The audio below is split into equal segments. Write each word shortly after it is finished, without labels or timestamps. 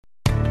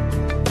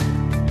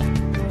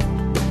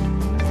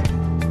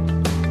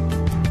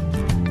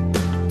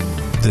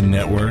the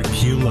network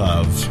you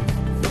love.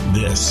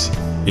 This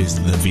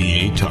is the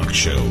VA Talk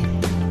Show,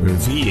 where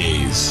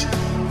VAs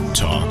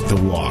talk the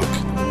walk.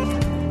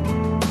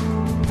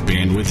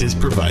 Bandwidth is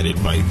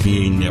provided by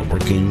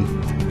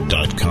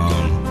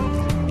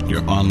VAnetworking.com,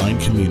 your online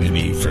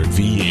community for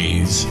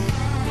VAs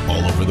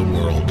all over the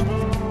world.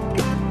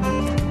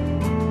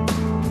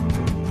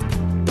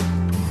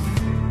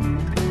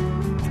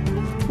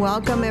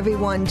 Welcome,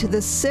 everyone, to the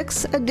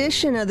 6th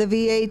edition of the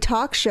VA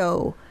Talk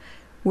Show,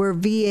 where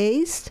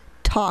VAs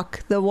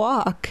talk the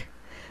walk.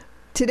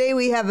 Today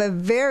we have a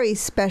very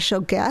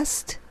special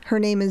guest. Her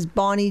name is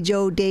Bonnie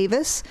Jo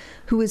Davis,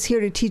 who is here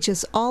to teach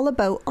us all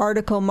about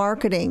article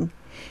marketing.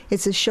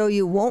 It's a show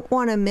you won't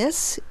want to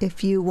miss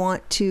if you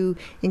want to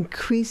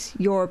increase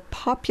your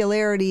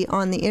popularity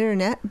on the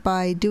internet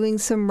by doing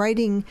some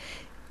writing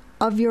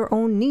of your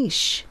own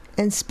niche.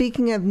 And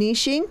speaking of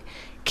niching,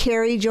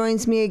 Carrie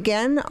joins me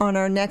again on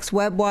our next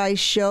WebWise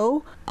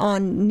show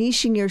on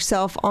niching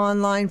yourself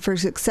online for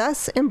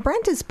success. And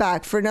Brent is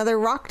back for another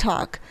Rock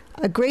Talk.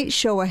 A great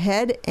show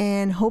ahead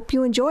and hope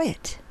you enjoy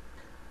it.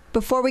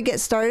 Before we get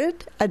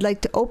started, I'd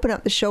like to open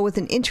up the show with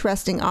an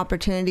interesting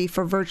opportunity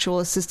for virtual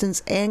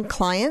assistants and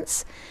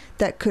clients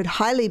that could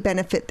highly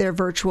benefit their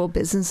virtual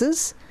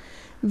businesses.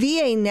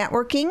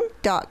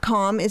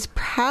 VAnetworking.com is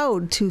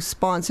proud to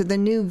sponsor the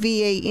new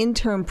VA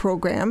intern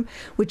program,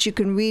 which you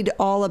can read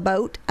all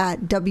about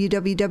at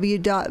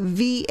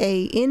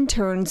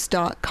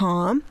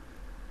www.vainterns.com.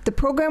 The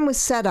program was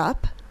set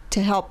up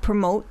to help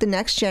promote the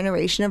next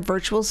generation of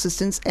virtual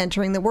assistants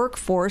entering the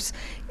workforce,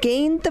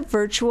 gain the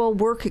virtual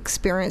work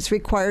experience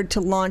required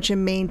to launch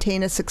and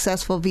maintain a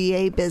successful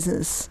VA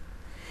business.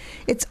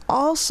 It's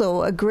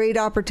also a great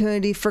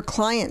opportunity for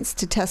clients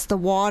to test the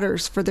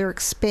waters for their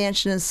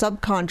expansion and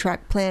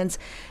subcontract plans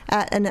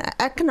at an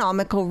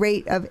economical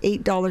rate of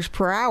 $8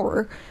 per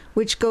hour,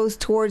 which goes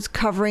towards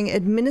covering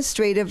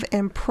administrative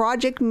and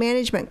project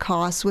management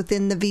costs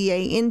within the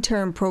VA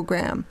intern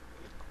program.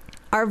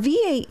 Our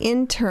VA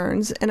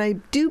interns, and I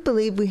do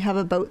believe we have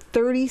about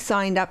 30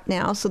 signed up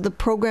now, so the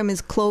program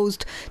is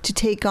closed to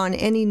take on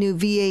any new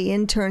VA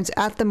interns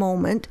at the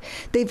moment.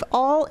 They've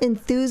all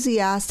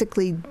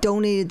enthusiastically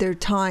donated their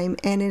time,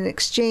 and in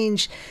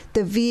exchange,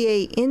 the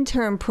VA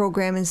intern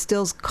program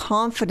instills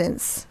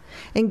confidence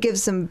and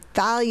gives them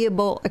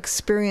valuable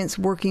experience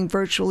working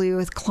virtually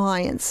with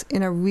clients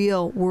in a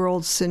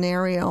real-world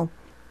scenario.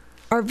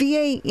 Our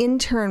VA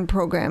intern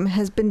program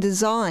has been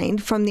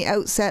designed from the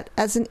outset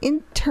as an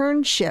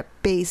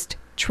internship-based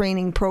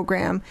training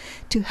program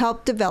to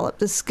help develop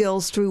the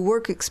skills through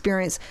work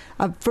experience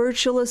a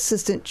virtual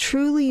assistant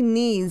truly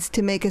needs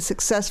to make a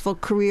successful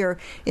career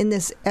in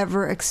this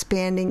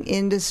ever-expanding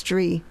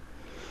industry.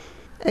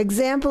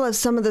 Example of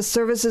some of the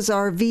services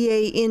our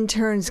VA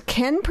interns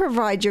can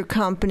provide your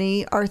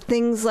company are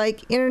things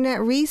like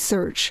internet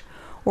research,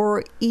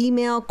 or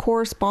email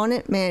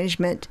correspondent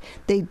management.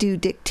 They do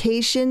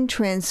dictation,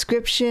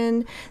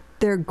 transcription.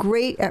 They're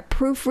great at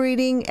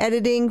proofreading,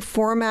 editing,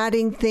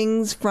 formatting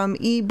things from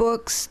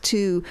ebooks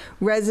to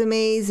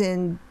resumes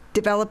and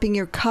developing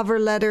your cover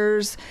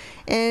letters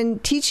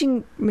and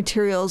teaching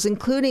materials,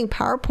 including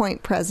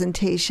PowerPoint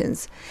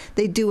presentations.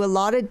 They do a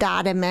lot of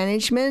data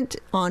management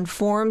on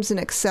forms and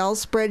Excel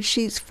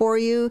spreadsheets for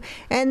you,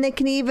 and they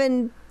can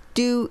even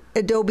do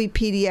Adobe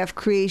PDF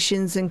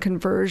creations and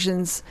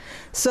conversions.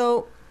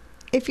 So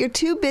if you're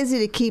too busy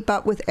to keep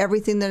up with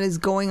everything that is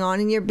going on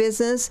in your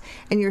business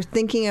and you're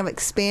thinking of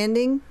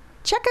expanding,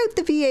 check out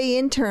the VA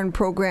intern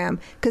program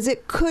because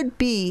it could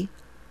be,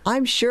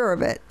 I'm sure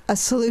of it, a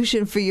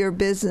solution for your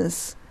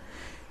business.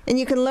 And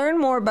you can learn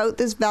more about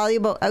this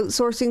valuable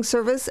outsourcing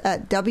service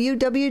at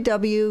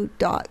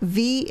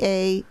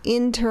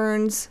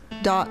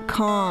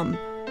www.vainterns.com.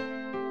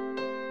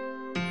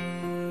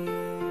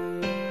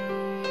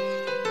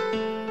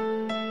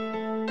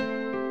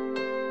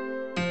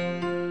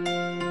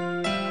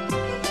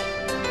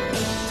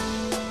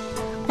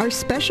 Our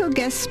special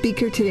guest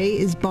speaker today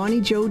is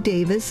Bonnie Jo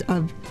Davis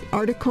of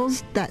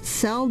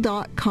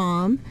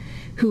articlesthatsell.com,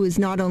 who is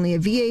not only a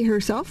VA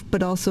herself,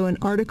 but also an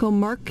article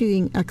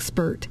marketing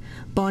expert.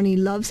 Bonnie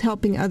loves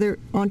helping other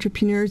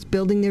entrepreneurs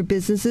building their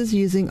businesses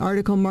using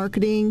article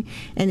marketing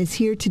and is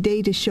here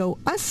today to show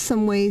us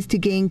some ways to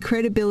gain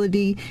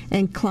credibility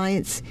and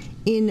clients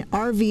in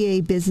our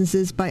VA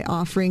businesses by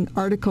offering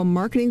article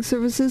marketing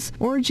services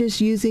or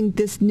just using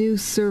this new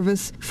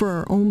service for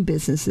our own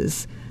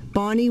businesses.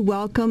 Bonnie,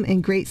 welcome,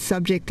 and great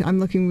subject. I'm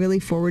looking really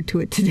forward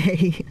to it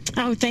today.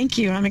 Oh, thank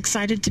you. I'm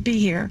excited to be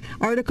here.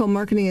 Article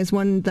marketing is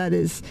one that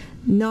is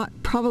not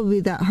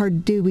probably that hard to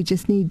do. We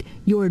just need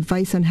your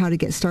advice on how to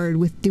get started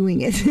with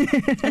doing it.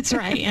 That's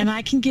right, and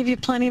I can give you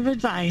plenty of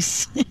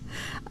advice.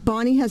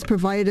 Bonnie has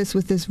provided us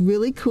with this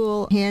really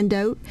cool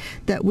handout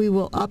that we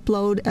will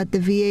upload at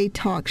the VA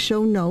Talk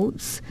show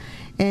notes.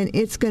 And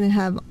it's going to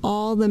have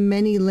all the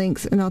many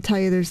links. And I'll tell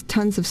you, there's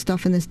tons of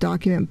stuff in this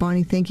document.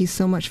 Bonnie, thank you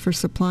so much for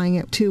supplying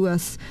it to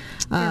us.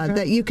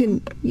 That you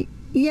can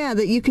Yeah,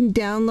 that you can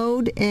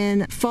download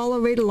and follow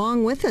right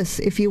along with us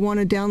if you want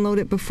to download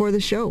it before the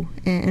show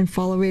and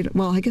follow right.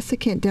 Well, I guess they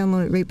can't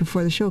download it right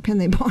before the show, can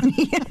they,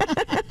 Bonnie?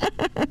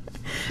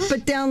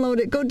 But download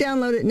it. Go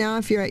download it now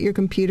if you're at your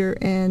computer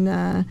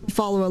and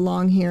follow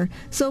along here.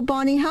 So,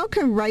 Bonnie, how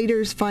can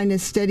writers find a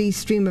steady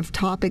stream of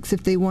topics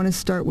if they want to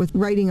start with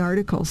writing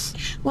articles?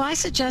 Well, I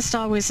suggest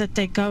always that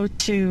they go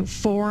to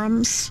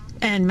forums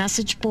and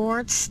message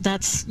boards.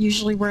 That's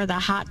usually where the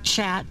hot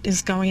chat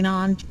is going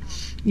on,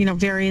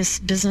 various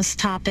business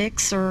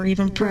topics or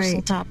even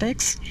personal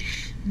topics.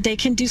 They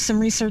can do some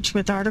research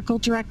with article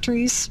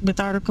directories, with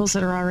articles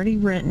that are already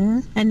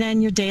written. And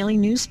then your daily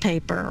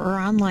newspaper or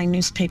online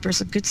newspaper is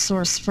a good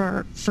source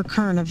for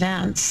current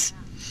events.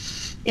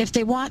 If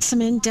they want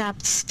some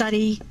in-depth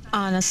study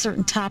on a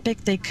certain topic,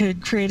 they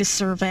could create a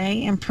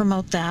survey and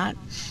promote that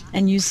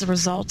and use the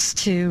results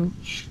to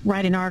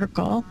write an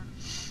article.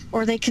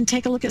 Or they can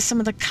take a look at some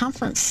of the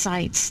conference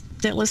sites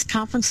that list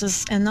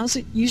conferences, and those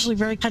are usually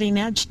very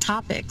cutting-edge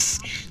topics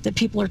that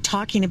people are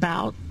talking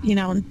about,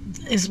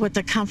 is what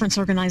the conference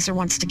organizer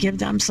wants to give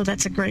them. So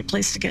that's a great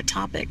place to get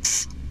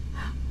topics.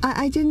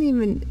 I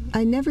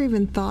never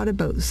even thought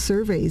about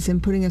surveys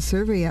and putting a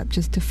survey up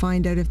just to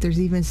find out if there's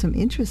even some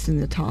interest in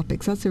the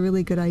topics. That's a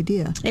really good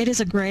idea. It is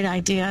a great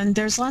idea, and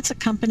there's lots of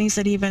companies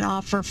that even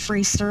offer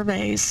free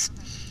surveys.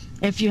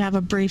 If you have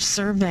a brief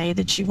survey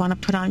that you want to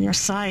put on your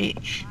site,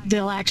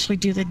 they'll actually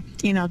do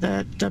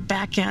the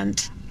back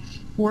end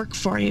work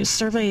for you.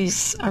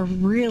 Surveys are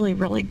really,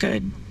 really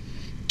good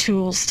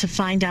tools to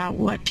find out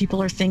what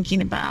people are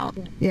thinking about.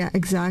 Yeah,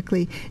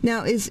 exactly.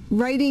 Now, is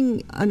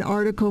writing an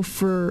article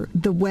for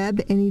the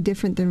web any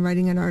different than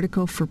writing an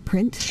article for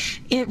print?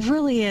 It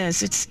really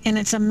is.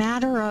 It's a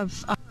matter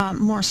of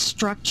more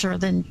structure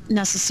than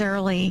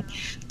necessarily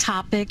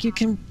topic. You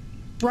can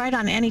write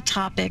on any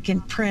topic in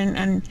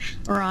print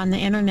or on the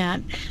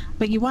internet,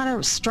 but you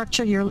want to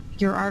structure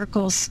your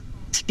articles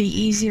to be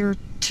easier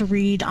to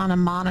read on a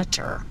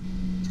monitor.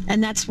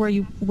 And that's where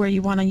you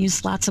want to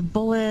use lots of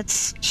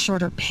bullets,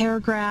 shorter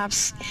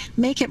paragraphs,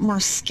 make it more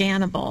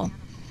scannable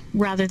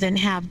rather than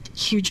have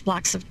huge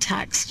blocks of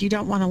text. You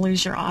don't want to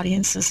lose your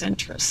audience's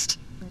interest.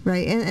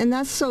 Right, and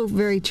that's so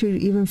very true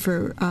even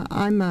for,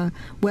 I'm a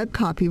web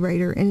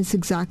copywriter, and it's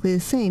exactly the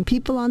same.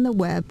 People on the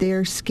web,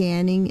 they're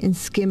scanning and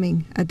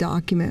skimming a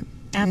document.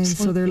 Absolutely. And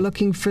so they're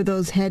looking for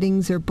those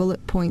headings or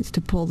bullet points to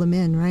pull them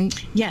in, right?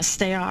 Yes,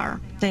 they are.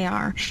 They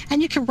are.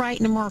 And you can write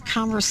in a more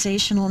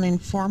conversational and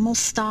informal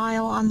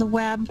style on the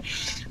web,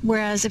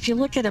 whereas if you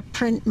look at a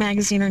print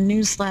magazine or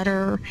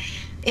newsletter,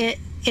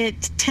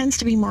 it tends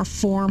to be more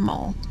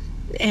formal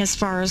as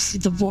far as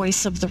the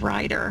voice of the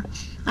writer.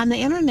 On the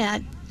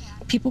internet,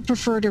 people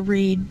prefer to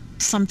read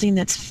something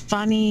that's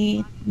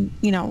funny,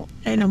 in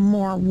a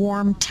more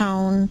warm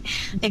tone.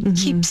 It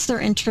keeps their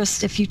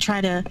interest if you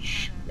try to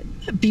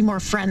be more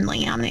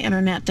friendly on the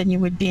internet than you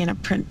would be in a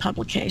print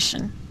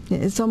publication. Yeah,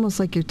 it's almost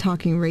like you're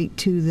talking right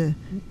to the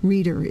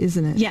reader,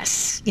 isn't it?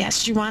 Yes.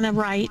 You want to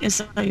write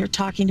as though you're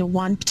talking to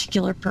one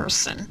particular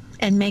person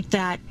and make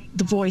that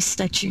the voice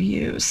that you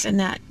use, and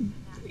that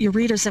your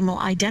readers then will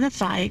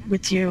identify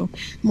with you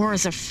more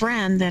as a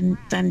friend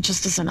than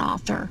just as an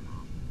author.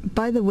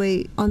 By the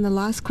way, on the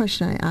last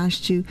question I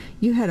asked you,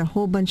 you had a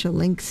whole bunch of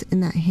links in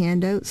that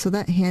handout. So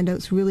that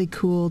handout's really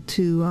cool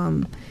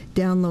to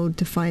download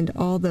to find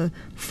all the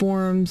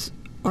forums,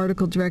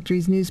 article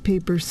directories,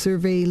 newspapers,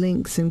 survey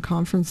links, and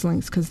conference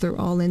links, because they're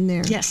all in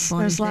there. Yes,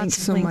 Bonnie, there's lots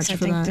of so links much I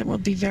for think that will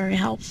be very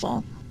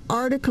helpful.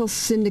 Article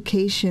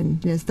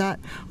syndication, is that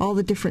all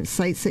the different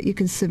sites that you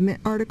can submit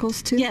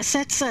articles to? Yes,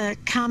 that's a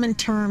common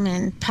term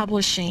in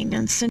publishing,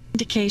 and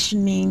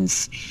syndication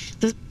means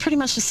pretty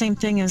much the same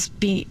thing as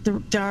the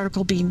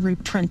article being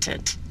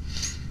reprinted.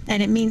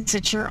 And it means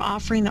that you're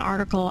offering the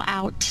article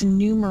out to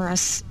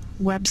numerous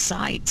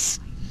websites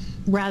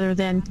rather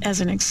than as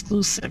an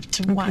exclusive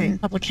to one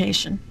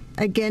publication.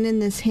 Again, in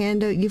this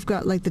handout, you've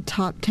got like the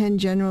top 10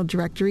 general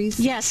directories.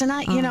 Yes, and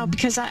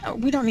because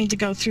we don't need to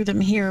go through them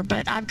here,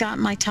 but I've got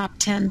my top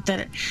 10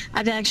 that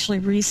I've actually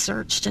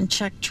researched and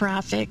checked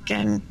traffic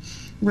and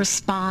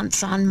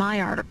response on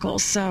my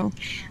articles. So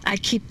I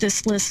keep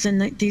this list,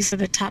 and these are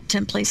the top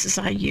 10 places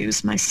I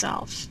use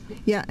myself.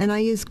 Yeah, and I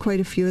use quite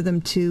a few of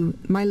them too.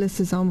 My list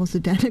is almost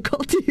identical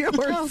to yours.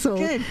 Oh, so.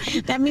 Good.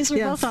 That means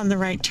we're both on the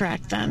right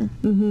track then.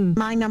 Mm-hmm.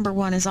 My number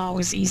one is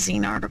always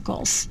e-zine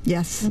articles.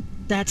 Yes.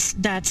 That's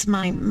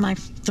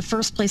the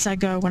first place I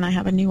go when I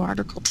have a new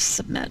article to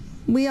submit.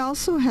 We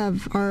also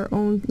have our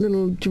own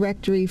little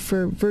directory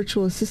for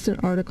virtual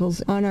assistant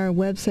articles on our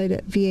website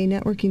at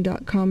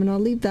vanetworking.com, and I'll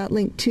leave that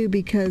link too,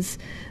 because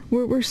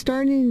we're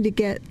starting to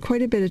get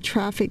quite a bit of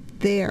traffic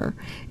there.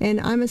 And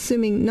I'm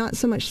assuming not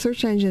so much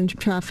search engine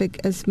traffic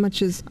as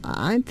much as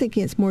I'm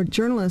thinking it's more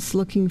journalists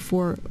looking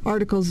for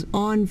articles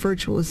on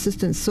virtual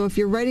assistants. So if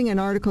you're writing an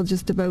article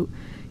just about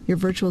your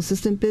virtual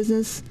assistant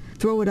business,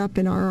 throw it up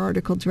in our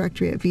article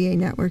directory at VA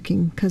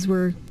Networking, because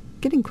we're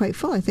getting quite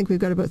full. I think we've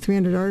got about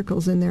 300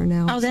 articles in there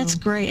now. Oh, that's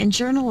great. And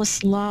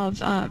journalists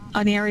love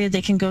an area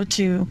they can go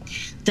to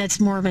that's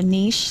more of a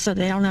niche, so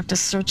they don't have to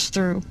search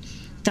through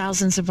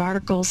thousands of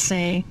articles,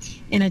 say,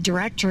 in a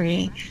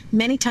directory,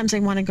 many times they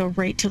want to go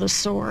right to the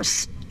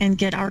source and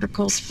get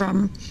articles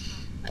from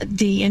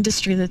the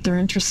industry that they're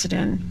interested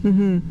in.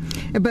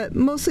 Mm-hmm. But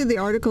mostly the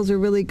articles are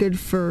really good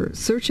for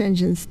search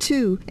engines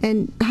too.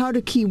 And how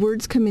do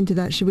keywords come into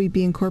that? Should we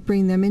be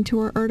incorporating them into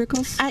our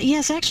articles?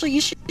 Yes, actually, you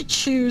should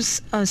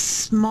choose a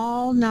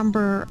small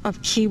number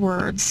of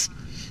keywords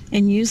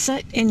and use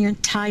it in your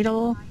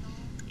title,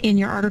 in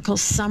your article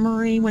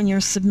summary when you're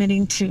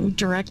submitting to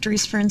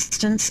directories, for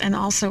instance, and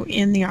also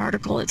in the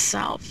article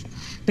itself.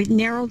 But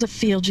narrow the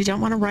field. You don't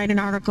want to write an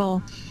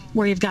article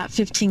where you've got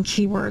 15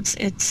 keywords.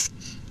 It's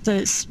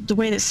the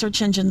way that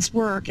search engines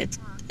work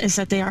is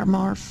that they are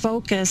more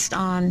focused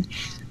on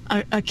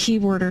a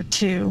keyword or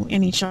two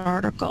in each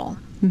article.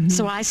 Mm-hmm.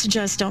 So I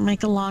suggest don't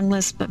make a long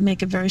list, but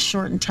make a very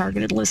short and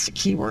targeted list of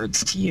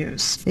keywords to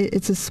use.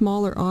 It's a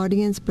smaller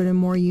audience, but a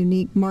more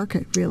unique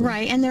market, really.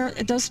 Right, and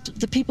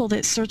the people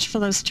that search for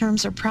those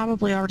terms are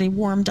probably already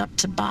warmed up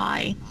to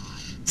buy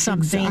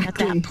something at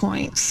that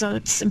point. So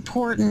it's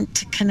important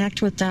to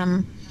connect with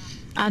them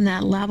on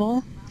that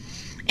level.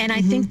 And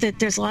I think that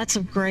there's lots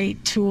of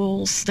great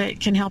tools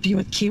that can help you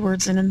with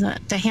keywords. And in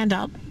the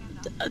handout,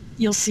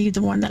 you'll see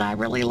the one that I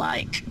really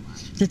like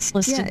that's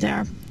listed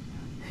there.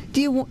 Do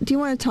you want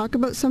to talk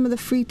about some of the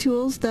free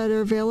tools that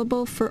are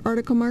available for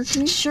article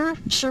marketing? Sure,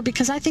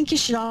 because I think you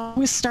should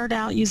always start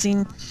out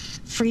using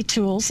free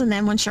tools. And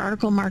then once your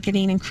article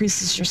marketing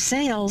increases your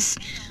sales,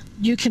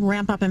 you can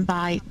ramp up and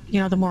buy,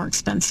 the more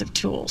expensive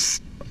tools.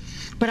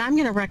 But I'm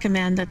going to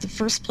recommend that the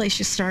first place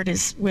you start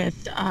is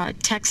with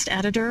text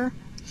editor.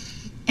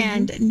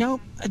 And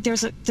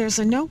there's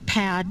a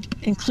notepad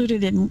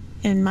included in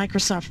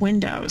Microsoft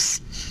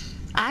Windows.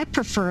 I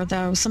prefer,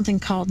 though, something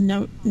called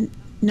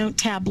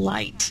Notetab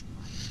Lite.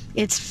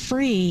 It's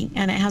free,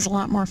 and it has a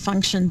lot more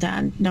function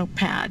than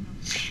Notepad.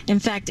 In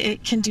fact,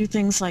 it can do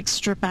things like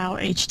strip out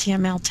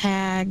HTML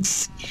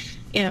tags.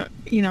 It,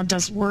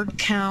 does word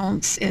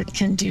counts. It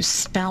can do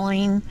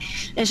spelling.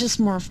 It's just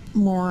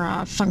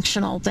more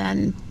functional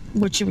than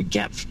what you would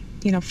get,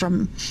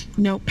 from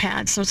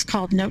Notepad. So it's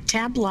called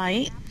Notetab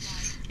Lite.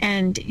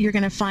 And you're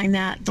going to find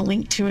the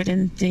link to it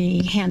in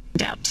the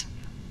handout.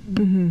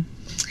 Mm-hmm.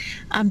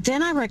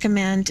 Then I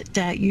recommend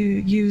that you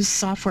use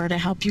software to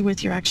help you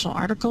with your actual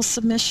article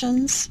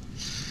submissions.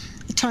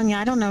 Tanya,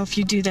 I don't know if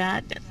you do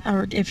that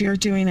or if you're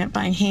doing it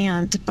by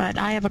hand, but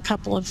I have a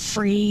couple of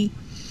free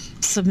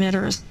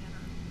submitters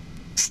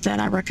that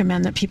I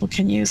recommend that people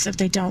can use if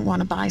they don't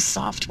want to buy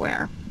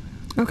software.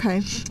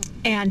 Okay.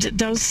 And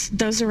those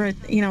are,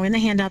 in the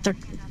handout,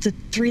 the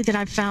three that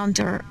I've found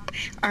are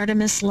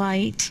Artemis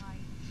Lite,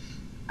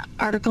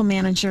 Article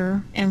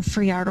Manager, and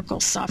free article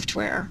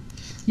software.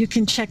 You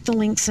can check the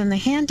links in the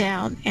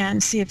handout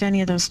and see if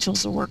any of those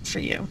tools will work for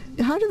you.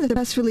 How do the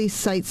press release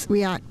sites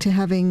react to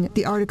having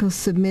the articles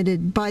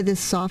submitted by this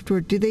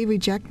software? Do they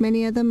reject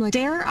many of them?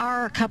 There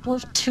are a couple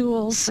of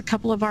tools, a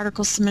couple of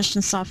article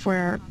submission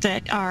software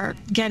that are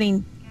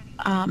getting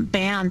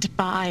banned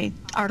by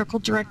article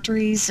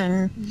directories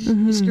and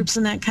news groups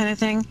and that kind of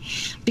thing,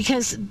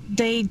 because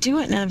they do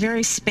it in a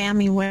very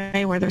spammy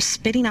way where they're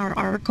spitting out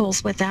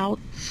articles without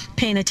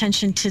paying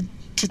attention to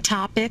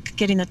topic,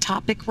 getting the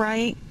topic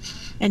right,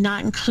 and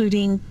not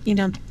including,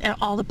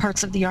 all the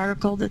parts of the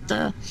article that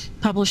the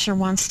publisher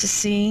wants to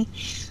see.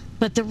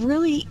 But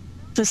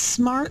the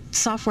smart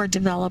software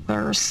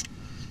developers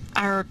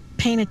are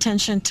paying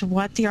attention to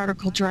what the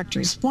article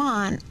directories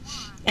want,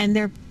 and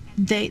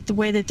the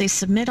way that they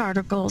submit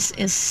articles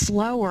is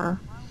slower,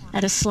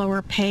 at a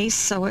slower pace,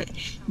 so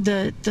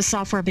the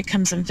software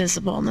becomes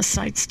invisible and the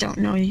sites don't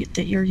know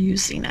that you're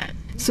using it.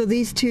 So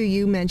these two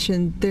you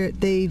mentioned,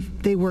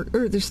 they work.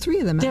 There's three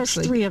of them. There's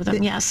three of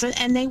them, yes,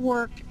 and they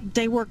work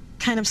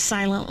kind of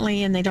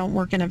silently, and they don't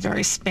work in a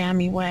very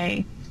spammy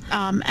way.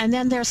 And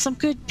then there's some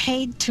good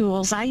paid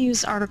tools. I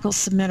use Article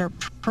Submitter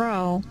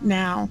Pro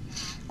now.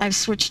 I've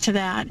switched to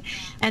that,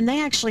 and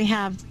they actually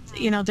have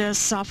there's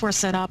software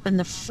set up, and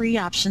the free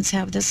options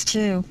have this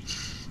too,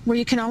 where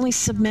you can only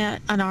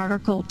submit an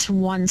article to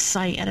one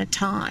site at a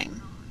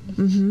time.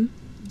 Mm-hmm.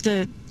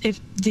 If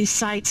these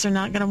sites are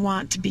not going to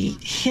want to be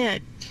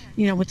hit,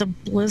 with a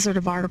blizzard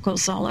of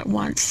articles all at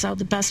once. So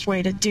the best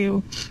way to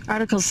do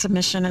article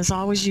submission is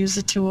always use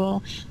a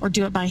tool or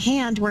do it by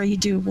hand, where you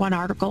do one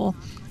article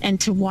and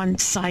to one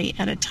site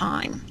at a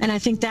time. And I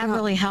think that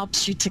really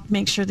helps you to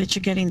make sure that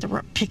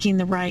you're picking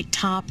the right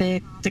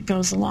topic that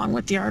goes along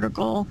with the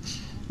article,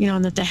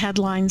 and that the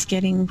headline's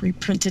getting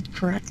reprinted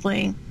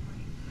correctly.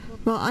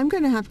 Well, I'm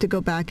going to have to go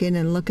back in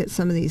and look at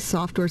some of these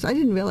softwares. I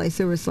didn't realize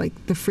there was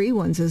the free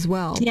ones as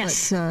well.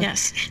 Yes,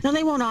 yes. Now,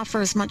 they won't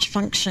offer as much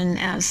function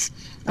as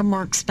a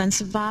more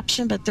expensive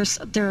option, but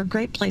they're a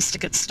great place to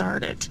get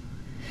started.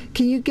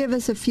 Can you give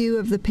us a few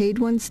of the paid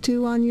ones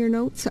too on your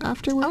notes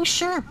afterwards?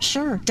 Oh,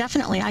 sure,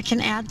 definitely. I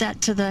can add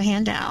that to the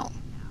handout.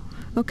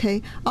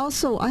 Okay.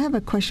 Also, I have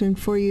a question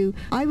for you.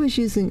 I was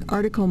using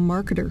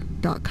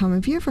articlemarketer.com.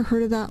 Have you ever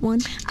heard of that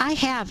one? I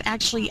have.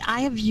 Actually,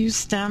 I have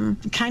used them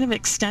kind of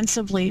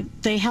extensively.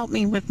 They help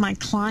me with my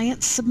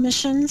client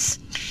submissions,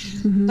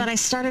 but I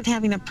started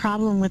having a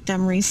problem with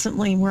them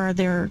recently where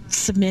they're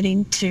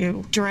submitting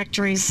to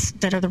directories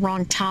that are the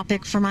wrong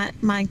topic for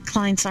my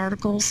clients'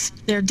 articles.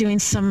 They're doing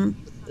some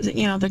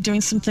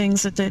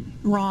things that they're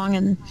wrong,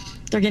 and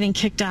they're getting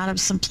kicked out of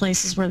some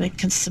places where they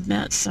can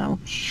submit. So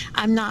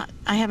I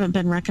haven't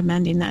been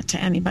recommending that to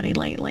anybody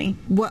lately.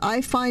 What I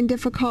find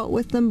difficult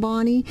with them,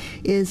 Bonnie,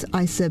 is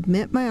I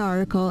submit my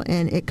article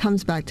and it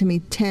comes back to me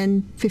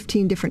 10,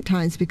 15 different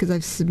times because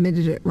I've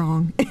submitted it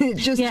wrong. It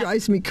just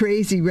drives me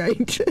crazy,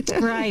 right?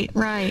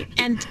 Right.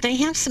 And they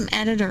have some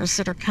editors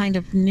that are kind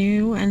of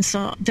new, and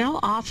so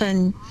they'll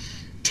often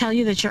tell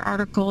you that your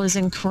article is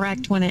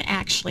incorrect when it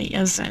actually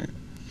isn't.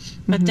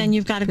 But then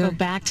you've got to go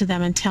back to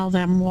them and tell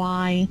them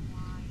why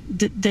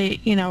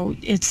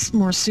it's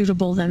more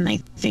suitable than they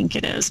think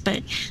it is.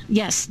 But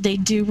yes, they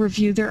do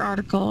review their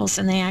articles,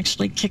 and they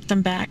actually kick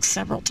them back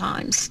several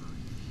times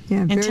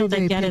until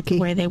they get it the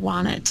way they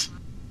want it.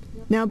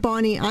 Now,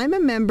 Bonnie, I'm a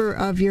member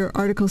of your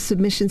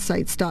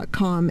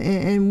articlesubmissionsites.com,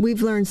 and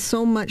we've learned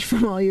so much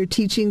from all your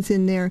teachings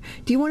in there.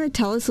 Do you want to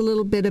tell us a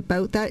little bit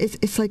about that?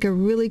 It's like a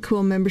really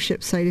cool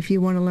membership site if you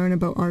want to learn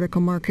about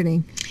article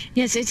marketing.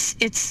 Yes,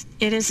 it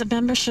is a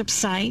membership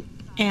site,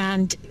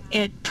 and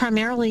it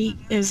primarily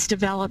is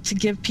developed to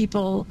give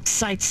people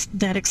sites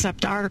that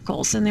accept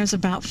articles, and there's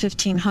about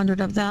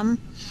 1,500 of them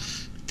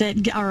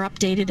that are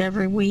updated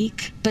every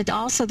week. But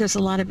also there's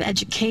a lot of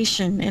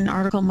education in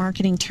article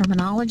marketing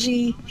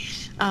terminology,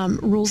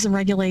 rules and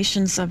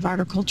regulations of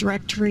article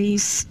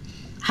directories,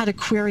 how to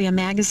query a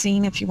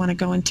magazine if you want to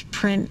go into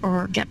print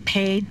or get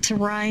paid to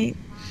write,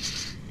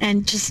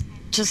 and just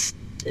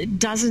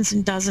dozens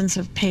and dozens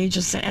of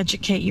pages that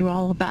educate you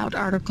all about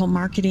article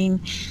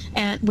marketing,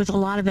 and with a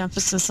lot of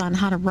emphasis on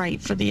how to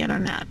write for the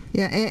internet.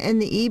 Yeah,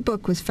 and the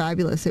ebook was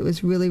fabulous. It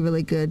was really,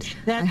 really good.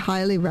 I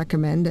highly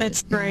recommend it.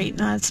 That's great.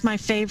 It's my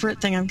favorite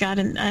thing. I've got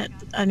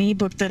an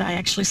ebook that I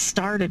actually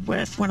started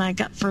with when I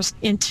got first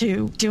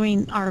into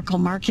doing article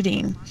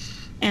marketing.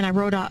 And I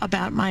wrote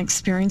about my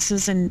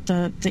experiences, and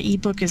the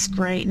ebook is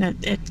great,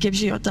 and it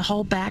gives you the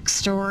whole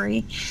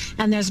backstory.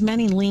 And there's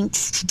many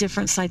links to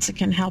different sites that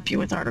can help you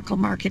with article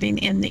marketing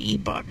in the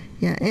ebook.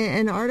 Yeah,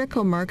 and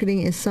article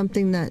marketing is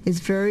something that is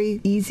very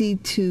easy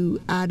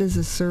to add as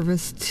a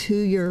service to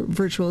your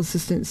virtual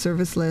assistant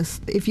service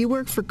list. If you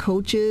work for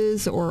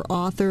coaches or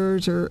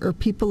authors or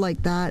people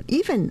like that,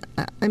 even,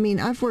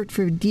 I've worked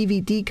for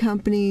DVD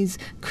companies,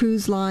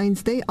 cruise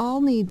lines, they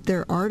all need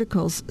their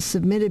articles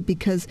submitted,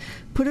 because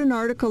put an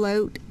article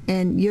out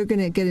and you're going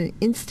to get an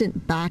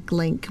instant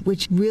backlink,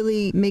 which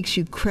really makes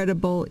you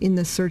credible in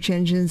the search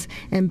engines.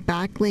 And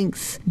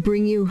backlinks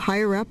bring you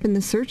higher up in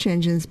the search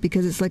engines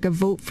because it's like a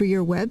vote for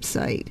your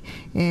website,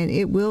 and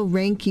it will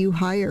rank you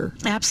higher.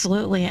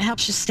 Absolutely. It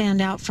helps you stand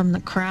out from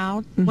the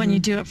crowd when you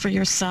do it for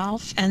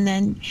yourself. And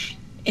then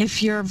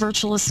if you're a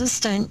virtual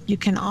assistant, you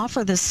can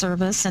offer this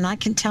service. And I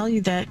can tell you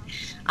that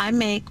I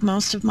make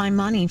most of my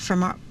money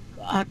from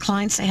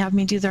clients that have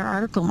me do their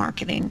article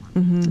marketing.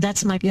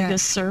 That's my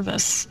biggest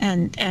service,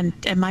 and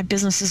my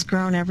business has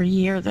grown every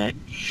year that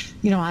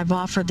I've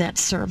offered that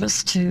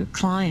service to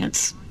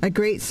clients. A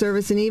great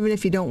service, and even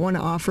if you don't want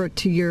to offer it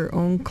to your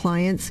own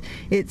clients,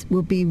 it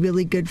will be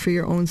really good for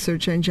your own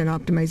search engine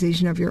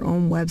optimization of your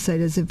own website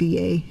as a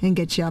VA and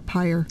get you up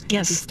higher.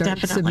 Yes, to start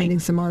definitely. Submitting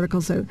some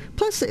articles out.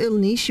 Plus, it'll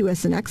niche you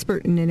as an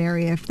expert in an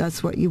area if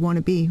that's what you want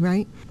to be,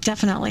 right?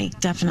 Definitely.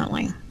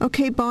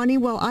 Okay, Bonnie,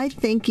 well, I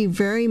thank you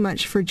very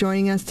much for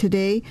joining us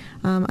today.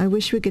 I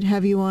wish we could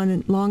have you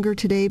on longer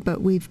today,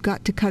 but we've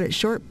got to cut it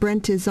short.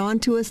 Brent is on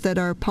to us that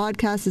our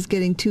podcast is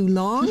getting too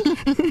long.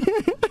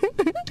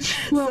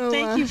 Well,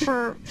 thank you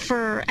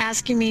for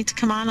asking me to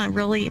come on. I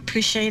really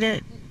appreciate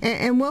it.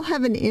 And we'll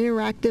have an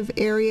interactive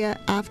area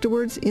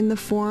afterwards in the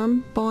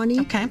forum,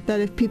 Bonnie. Okay. That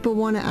if people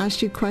want to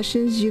ask you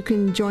questions, you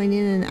can join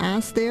in and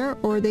ask there,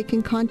 or they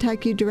can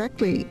contact you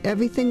directly.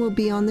 Everything will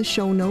be on the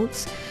show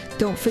notes.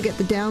 Don't forget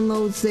the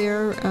downloads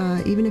there.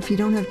 Even if you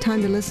don't have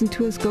time to listen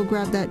to us, go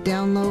grab that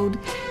download.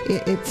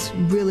 It's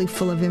really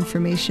full of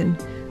information.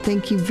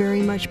 Thank you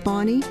very much,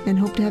 Bonnie, and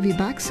hope to have you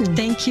back soon.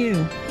 Thank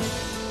you.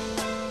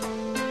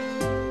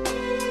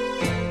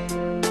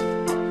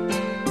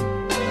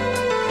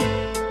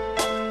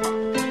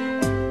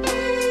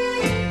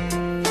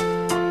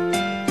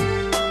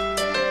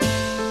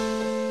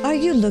 Are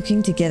you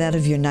looking to get out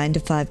of your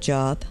 9-to-5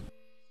 job?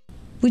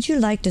 Would you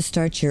like to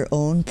start your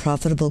own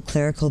profitable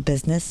clerical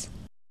business?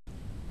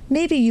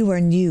 Maybe you are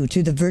new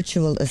to the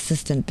virtual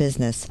assistant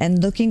business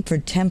and looking for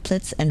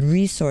templates and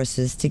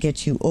resources to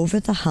get you over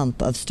the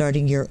hump of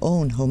starting your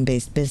own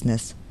home-based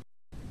business.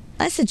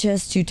 I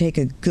suggest you take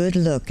a good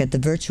look at the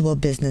virtual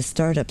business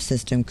startup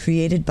system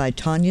created by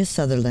Tanya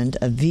Sutherland,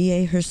 a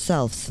VA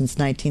herself since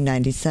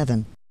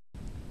 1997.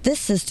 This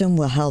system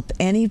will help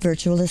any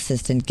virtual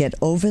assistant get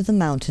over the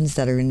mountains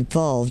that are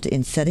involved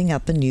in setting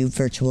up a new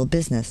virtual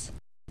business.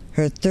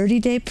 Her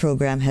 30-day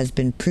program has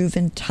been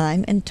proven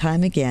time and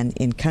time again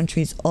in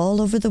countries all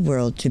over the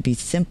world to be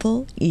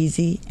simple,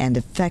 easy, and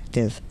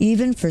effective,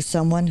 even for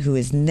someone who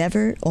has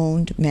never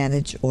owned,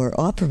 managed, or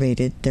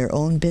operated their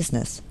own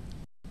business.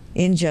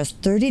 In just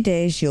 30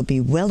 days, you'll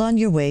be well on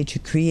your way to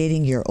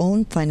creating your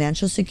own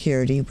financial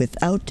security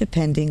without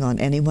depending on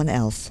anyone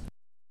else.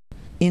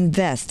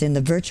 Invest in the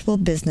virtual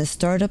business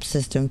startup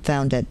system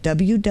found at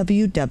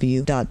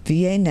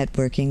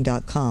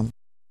www.vanetworking.com.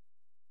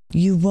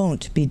 You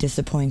won't be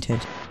disappointed.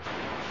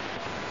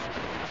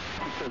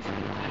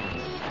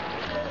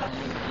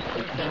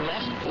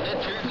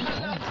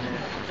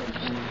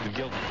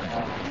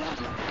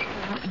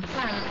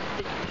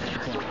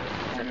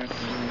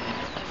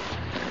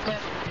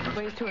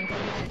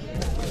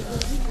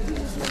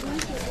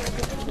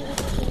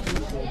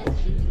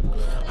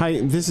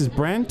 Hi, this is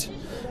Brent,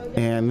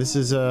 and this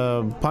is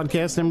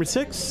podcast number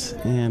 6,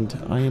 and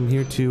I'm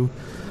going to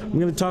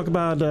talk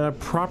about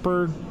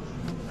proper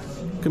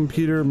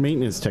computer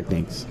maintenance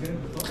techniques.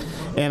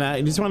 And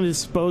I just want to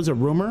dispose a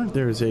rumor.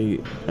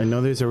 I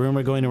know there's a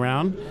rumor going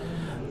around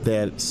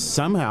that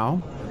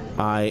somehow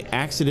I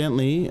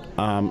accidentally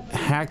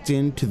hacked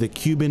into the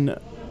Cuban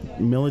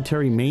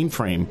military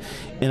mainframe,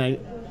 and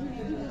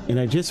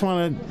I just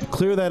want to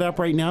clear that up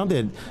right now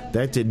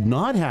that did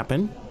not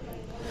happen.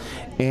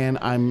 And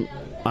I'm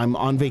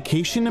on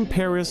vacation in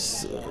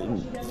Paris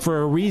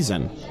for a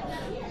reason,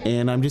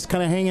 and I'm just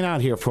kind of hanging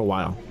out here for a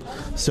while.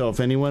 So if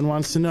anyone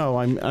wants to know,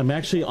 I'm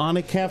actually on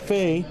a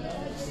cafe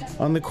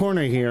on the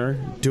corner here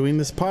doing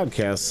this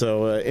podcast.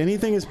 So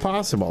anything is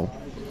possible.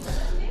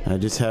 I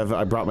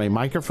brought my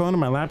microphone and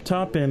my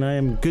laptop, and I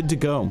am good to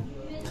go.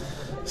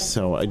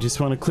 So I just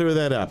want to clear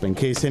that up in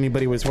case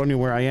anybody was wondering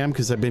where I am,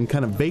 because I've been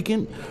kind of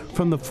vacant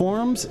from the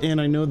forums,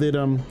 and I know that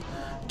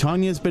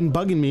Tanya's been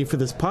bugging me for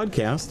this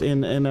podcast,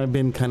 and I've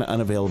been kind of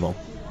unavailable,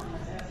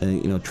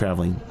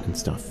 traveling and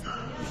stuff.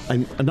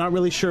 I'm not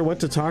really sure what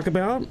to talk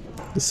about,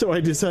 so I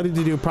decided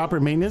to do proper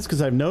maintenance,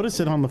 because I've noticed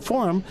it on the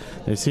forum.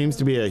 There seems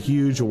to be a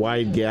huge,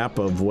 wide gap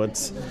of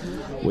what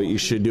you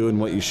should do and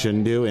what you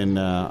shouldn't do, and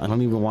I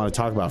don't even want to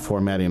talk about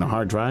formatting a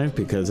hard drive,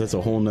 because that's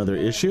a whole nother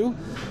issue.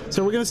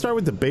 So we're going to start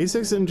with the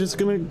basics, and just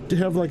going to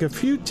have like a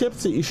few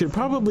tips that you should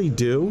probably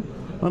do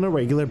on a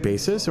regular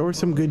basis, or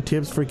some good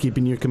tips for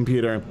keeping your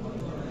computer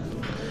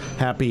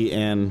happy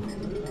and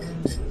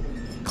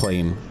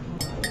clean.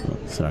 Oh,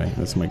 sorry,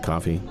 that's my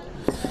coffee.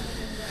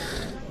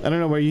 I don't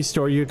know where you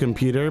store your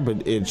computer,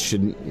 but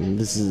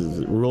this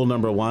is rule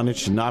number 1, it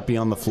should not be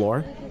on the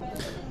floor.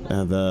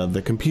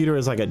 The computer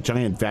is like a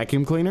giant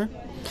vacuum cleaner.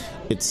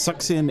 It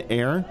sucks in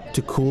air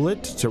to cool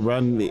it, to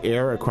run the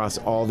air across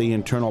all the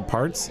internal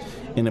parts,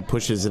 and it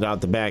pushes it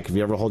out the back. If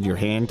you ever hold your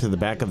hand to the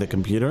back of the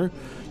computer,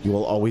 you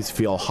will always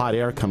feel hot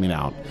air coming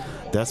out.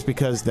 That's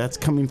because that's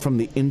coming from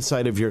the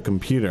inside of your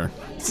computer.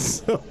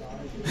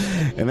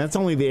 And that's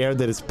only the air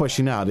that it's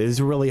pushing out. It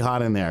is really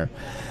hot in there.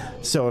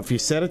 So if you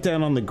set it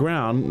down on the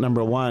ground,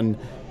 number 1,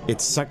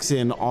 it sucks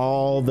in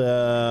all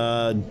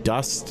the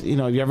dust.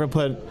 You ever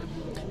put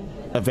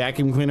a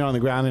vacuum cleaner on the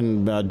ground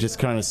and just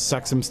kind of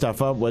suck some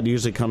stuff up? What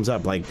usually comes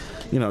up? Like,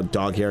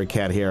 dog hair,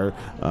 cat hair,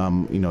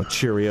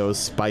 Cheerios,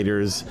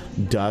 spiders,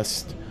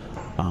 dust,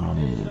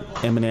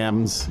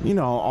 M&Ms,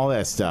 all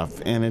that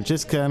stuff. And it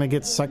just kind of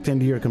gets sucked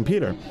into your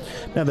computer.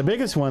 Now, the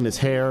biggest one is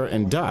hair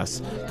and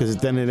dust, because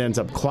then it ends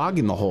up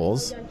clogging the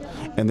holes,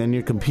 and then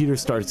your computer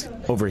starts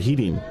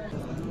overheating.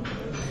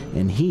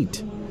 And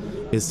heat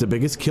is the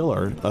biggest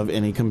killer of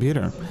any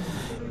computer.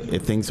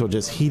 Things will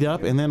just heat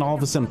up, and then all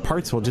of a sudden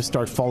parts will just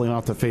start falling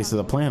off the face of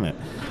the planet.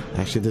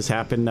 Actually, this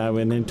happened. I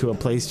went into a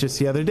place just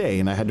the other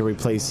day, and I had to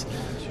replace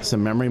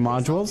some memory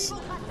modules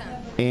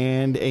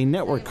and a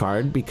network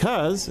card,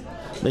 because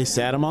they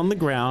sat them on the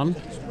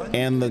ground,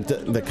 and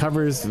the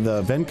covers,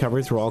 the vent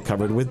covers, were all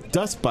covered with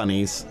dust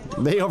bunnies.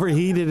 They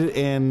overheated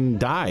and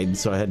died,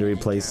 so I had to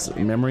replace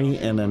memory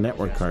and a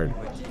network card,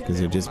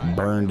 because it just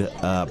burned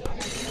up.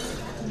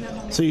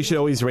 So you should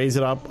always raise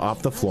it up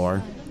off the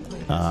floor.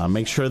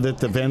 Make sure that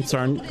the vents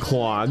aren't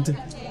clogged.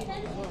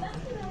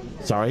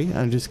 Sorry,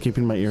 I'm just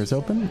keeping my ears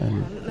open.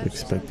 I'm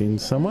expecting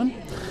someone.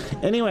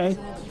 Anyway,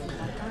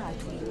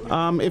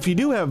 if you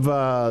do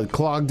have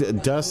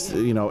clogged dust,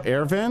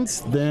 air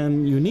vents,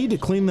 then you need to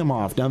clean them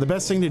off. Now, the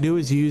best thing to do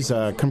is use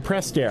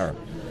compressed air.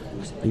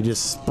 You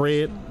just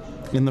spray it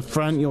in the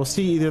front. You'll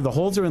see either the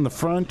holes are in the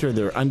front or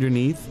they're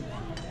underneath,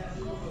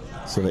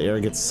 so the air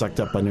gets sucked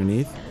up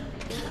underneath.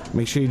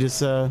 Make sure you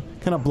just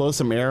kind of blow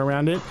some air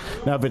around it.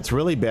 Now, if it's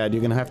really bad,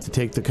 you're going to have to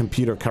take the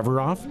computer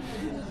cover off.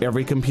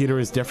 Every computer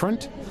is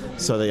different,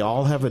 so they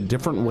all have a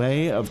different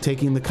way of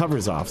taking the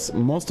covers off.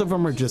 Most of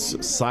them are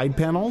just side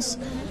panels,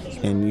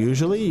 and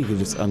usually you can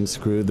just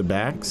unscrew the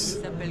backs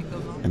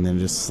and then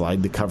just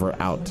slide the cover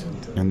out.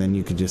 And then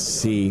you can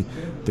just see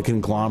the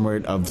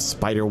conglomerate of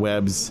spider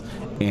webs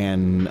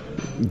and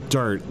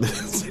dirt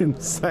that's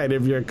inside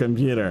of your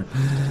computer.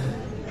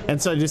 And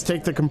so just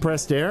take the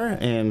compressed air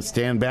and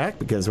stand back,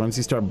 because once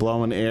you start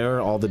blowing air,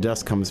 all the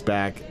dust comes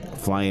back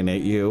flying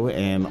at you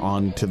and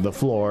onto the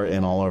floor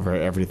and all over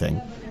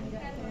everything.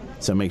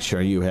 So make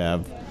sure you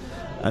have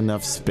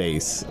enough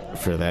space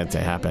for that to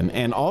happen.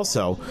 And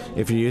also,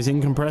 if you're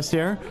using compressed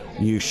air,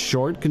 use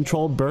short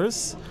controlled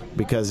bursts,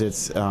 because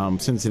it's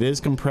since it is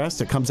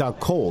compressed, it comes out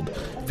cold.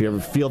 If you ever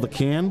feel the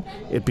can,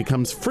 it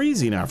becomes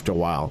freezing after a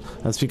while.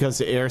 That's because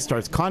the air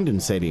starts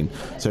condensating.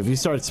 So if you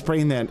start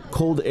spraying that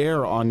cold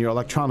air on your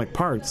electronic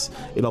parts,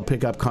 it'll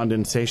pick up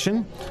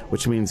condensation,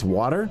 which means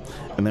water,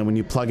 and then when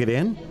you plug it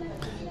in,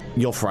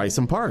 you'll fry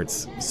some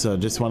parts. So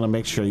just want to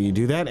make sure you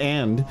do that.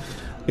 And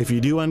if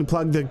you do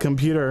unplug the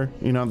computer,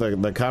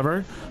 the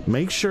cover,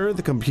 make sure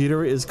the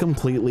computer is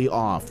completely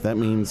off. That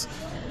means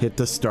hit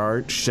the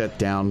start, shut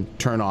down,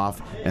 turn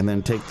off, and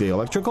then take the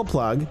electrical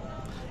plug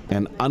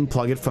and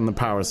unplug it from the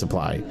power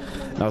supply.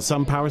 Now,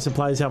 some power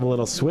supplies have a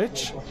little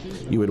switch.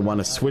 You would want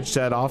to switch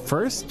that off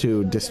first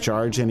to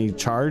discharge any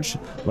charge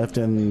left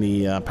in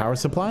the power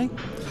supply,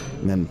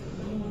 and then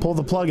pull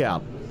the plug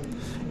out,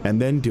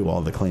 and then do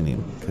all the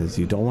cleaning, because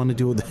you don't want to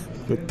do it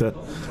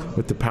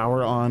with the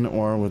power on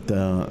or with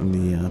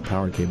the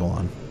power cable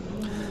on.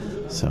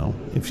 So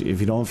if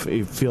you don't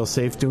feel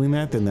safe doing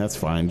that, then that's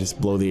fine. Just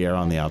blow the air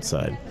on the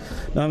outside.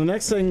 Now, the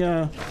next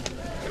thing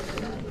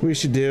we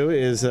should do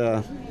is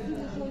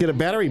get a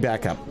battery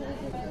backup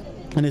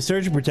and a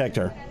surge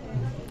protector.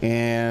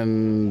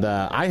 And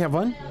I have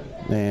one,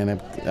 and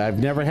I've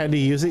never had to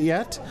use it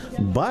yet,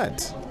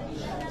 but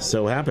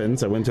so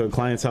happens I went to a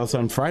client's house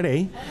on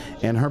Friday,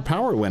 and her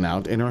power went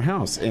out in her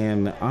house,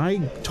 and I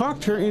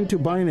talked her into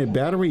buying a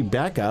battery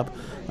backup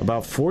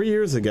about 4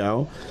 years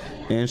ago,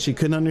 and she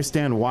couldn't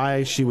understand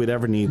why she would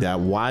ever need that.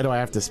 Why do I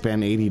have to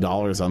spend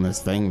 $80 on this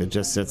thing that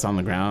just sits on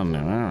the ground?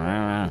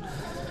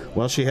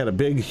 Well, she had a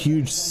big,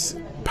 huge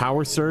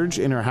power surge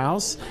in her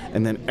house,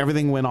 and then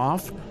everything went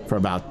off for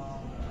about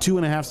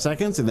 2.5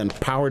 seconds, and then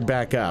powered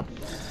back up,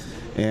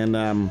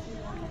 and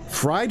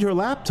fried her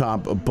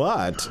laptop,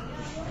 but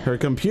her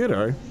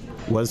computer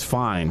was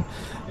fine.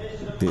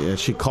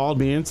 She called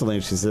me instantly.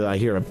 She said, I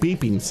hear a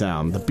beeping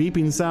sound. The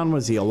beeping sound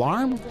was the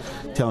alarm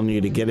telling you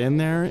to get in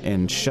there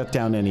and shut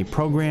down any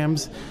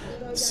programs,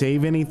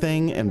 save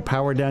anything, and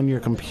power down your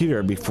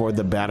computer before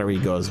the battery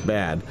goes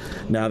bad.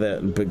 Now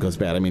that it goes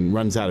bad, I mean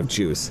runs out of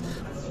juice.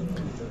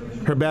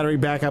 Her battery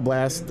backup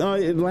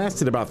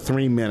lasted about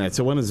 3 minutes.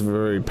 It wasn't a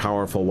very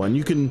powerful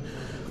one.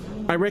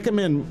 I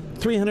recommend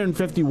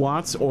 350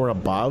 watts or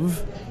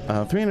above.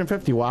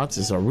 350 watts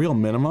is a real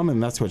minimum,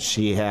 and that's what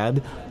she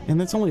had,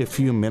 and that's only a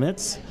few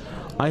minutes.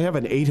 I have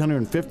an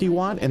 850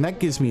 watt, and that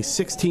gives me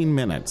 16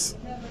 minutes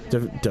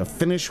to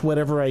finish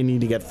whatever I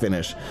need to get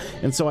finished.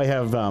 And so I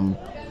have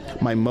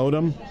my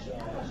modem,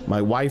 my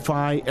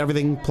Wi-Fi,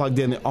 everything plugged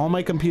in, all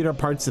my computer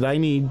parts that I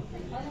need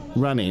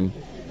running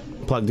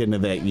plugged into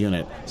that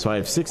unit. So I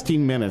have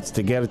 16 minutes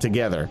to get it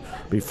together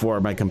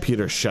before my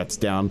computer shuts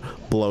down,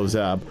 blows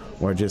up,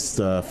 or just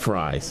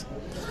fries.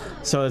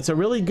 So it's a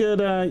really good,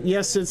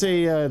 yes, it's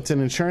an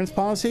insurance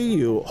policy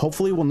you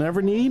hopefully will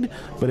never need,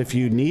 but if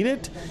you need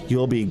it,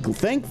 you'll be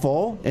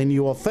thankful, and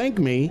you will thank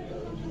me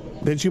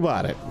that you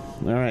bought it.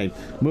 All right,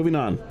 moving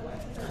on.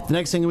 The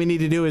next thing we need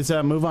to do is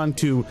move on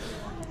to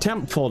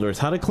temp folders,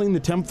 how to clean the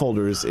temp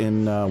folders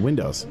in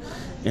Windows.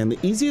 And the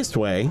easiest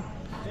way,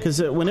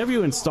 because whenever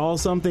you install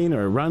something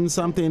or run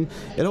something,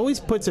 it always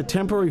puts a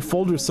temporary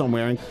folder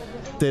somewhere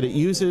that it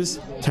uses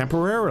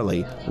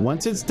temporarily.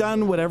 Once it's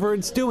done whatever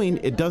it's doing,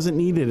 it doesn't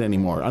need it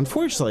anymore.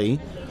 Unfortunately,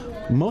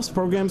 most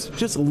programs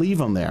just leave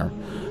them there.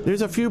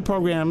 There's a few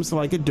programs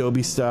like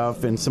Adobe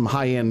stuff and some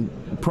high-end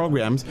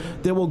programs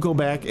that will go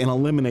back and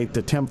eliminate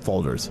the temp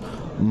folders.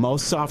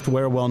 Most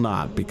software will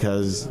not,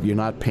 because you're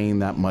not paying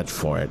that much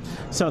for it.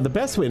 So the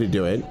best way to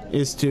do it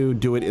is to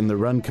do it in the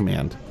run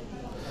command.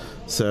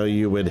 So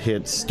you would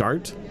hit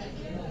start,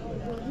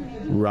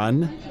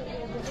 run,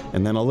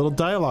 and then a little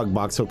dialog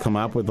box will come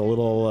up with a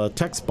little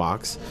text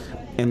box,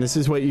 and this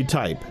is what you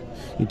type.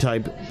 You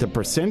type the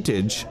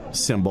percentage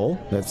symbol,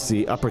 that's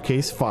the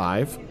uppercase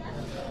 5,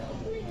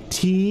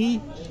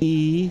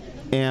 TEMP,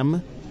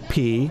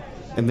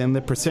 and then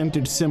the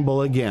percentage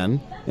symbol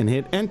again, and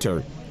hit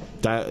enter.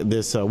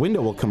 This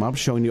window will come up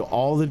showing you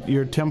all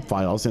your temp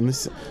files in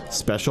this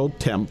special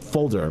temp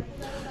folder.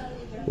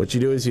 What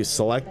you do is you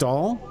select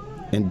all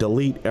and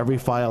delete every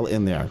file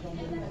in there.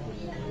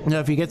 Now,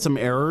 if you get some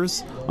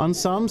errors on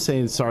some,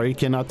 saying, sorry, you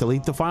cannot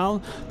delete the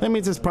file, that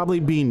means it's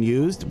probably being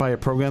used by a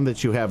program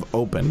that you have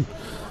open.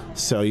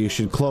 So you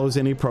should close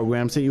any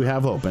programs that you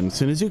have open. As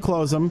soon as you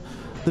close them,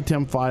 the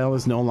temp file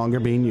is no longer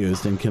being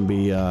used and can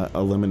be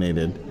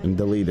eliminated and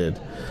deleted.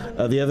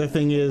 The other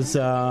thing is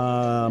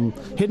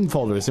hidden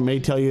folders. It may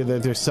tell you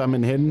that there's some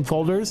in hidden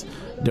folders.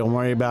 Don't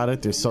worry about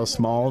it. They're so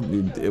small,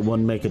 it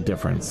won't make a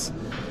difference.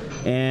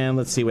 And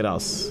let's see what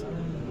else.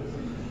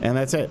 And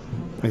that's it.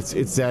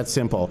 It's that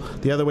simple.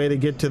 The other way to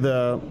get to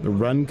the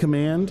run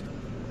command,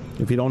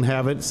 if you don't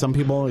have it, some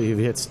people, if you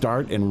hit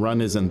start and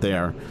run isn't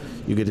there,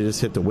 you get to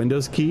just hit the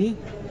Windows key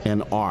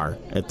and R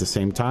at the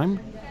same time.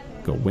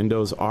 Go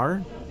Windows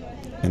R,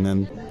 and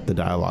then the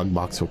dialog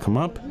box will come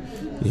up.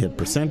 You hit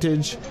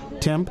percentage,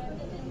 temp,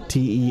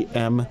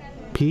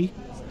 TEMP,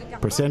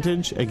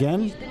 percentage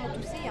again,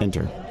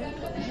 enter.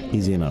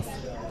 Easy enough.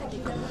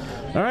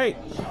 All right.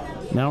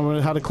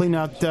 Now, how to clean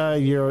out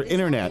your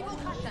internet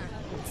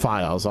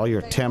files, all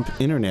your temp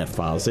internet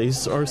files. They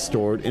are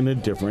stored in a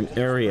different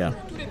area.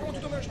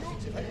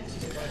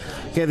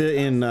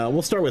 Okay,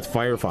 we'll start with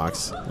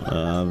Firefox.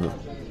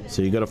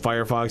 So you go to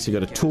Firefox, you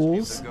go to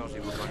Tools,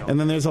 and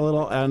then there's a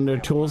little under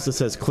Tools that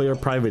says Clear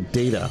Private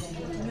Data.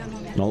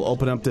 And I'll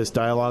open up this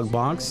dialog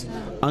box,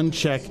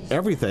 uncheck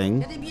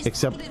everything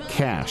except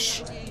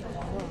cache.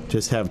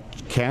 Just have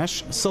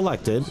cache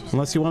selected,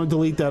 unless you want to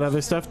delete that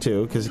other stuff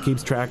too, because it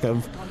keeps track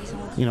of,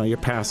 your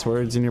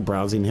passwords and your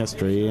browsing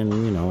history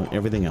and,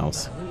 everything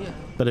else.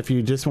 But if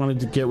you just wanted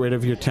to get rid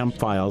of your temp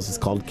files, it's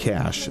called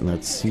cache, and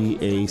that's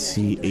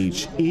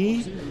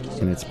C-A-C-H-E,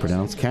 and it's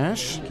pronounced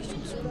cache.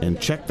 And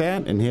check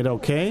that and hit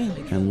OK,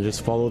 and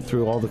just follow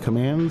through all the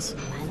commands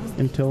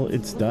until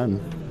it's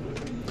done.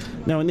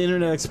 Now in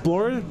Internet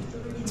Explorer,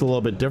 it's a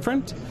little bit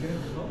different.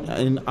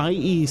 In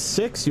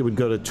IE6, you would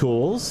go to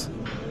Tools,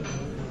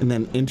 and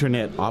then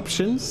Internet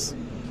Options.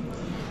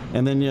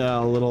 And then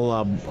a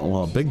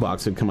little big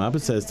box would come up.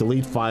 It says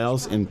Delete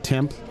Files in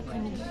Temp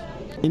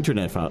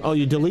Internet File. Oh,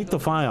 you delete the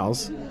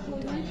files.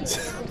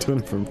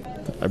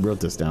 I wrote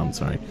this down,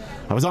 sorry.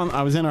 I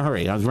was in a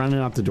hurry. I was running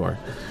out the door.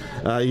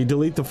 You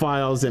delete the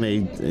files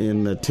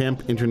in the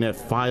temp internet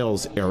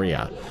files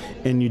area,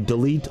 and you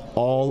delete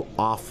all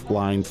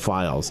offline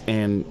files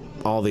and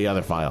all the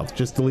other files.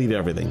 Just delete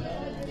everything.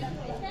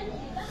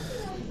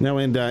 Now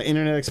in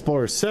Internet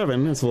Explorer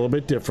 7, it's a little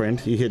bit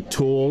different. You hit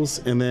Tools,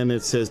 and then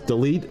it says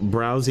Delete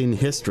Browsing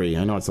History.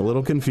 I know it's a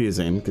little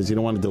confusing because you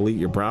don't want to delete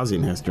your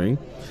browsing history,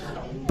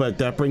 but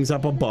that brings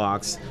up a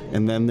box,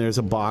 and then there's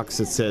a box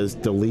that says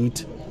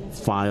Delete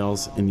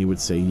Files, and you would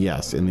say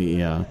yes in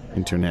the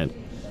Internet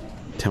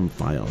temp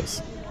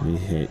files. We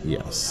hit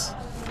yes.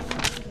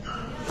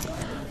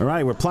 All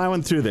right, we're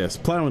plowing through this.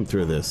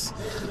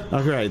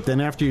 All right,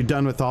 then after you're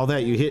done with all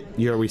that, you hit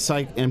your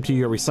empty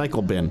your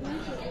recycle bin.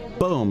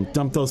 Boom,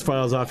 dump those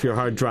files off your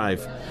hard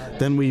drive.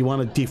 Then we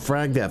want to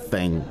defrag that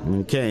thing.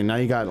 Okay, now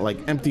you got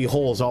like empty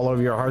holes all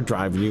over your hard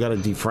drive, and you got to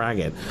defrag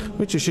it,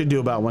 which you should do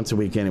about once a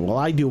week anyway. Well,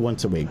 I do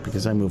once a week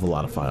because I move a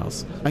lot of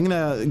files. I'm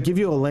gonna give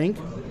you a link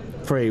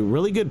for a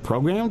really good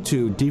program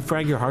to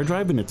defrag your hard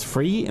drive, and it's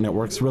free and it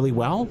works really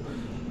well.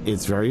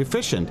 It's very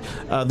efficient.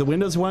 The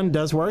Windows one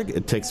does work.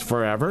 It takes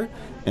forever,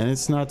 and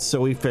it's not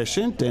so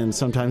efficient, and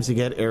sometimes you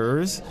get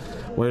errors.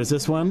 Whereas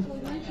this one,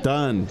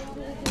 done.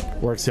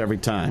 Works every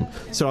time.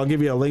 So I'll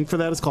give you a link for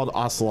that. It's called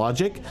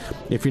Oslogic.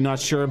 If you're not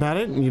sure about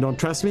it and you don't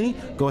trust me,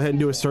 go ahead and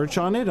do a search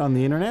on it on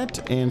the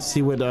internet and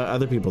see what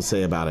other people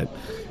say about it.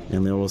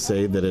 And they will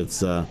say that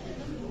it's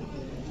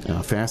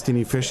fast and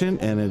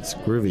efficient, and it's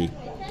groovy.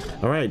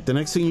 All right, the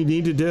next thing you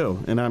need to do,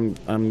 and I'm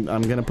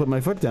going to put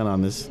my foot down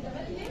on this.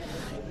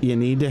 You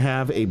need to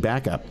have a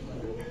backup,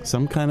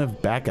 some kind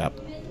of backup.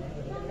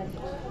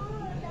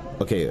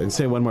 Okay, let's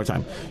say it one more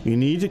time. You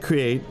need to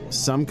create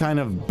some kind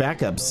of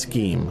backup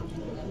scheme.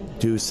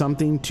 Do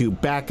something to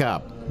back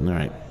up. All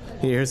right.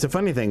 Here's the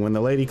funny thing. When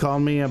the lady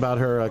called me about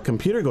her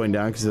computer going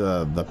down because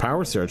of the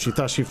power surge, she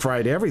thought she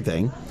fried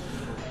everything.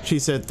 She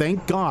said,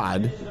 thank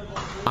God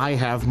I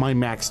have my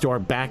Mac Store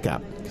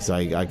backup. Because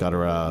I got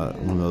her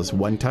one of those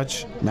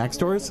one-touch Mac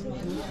stores.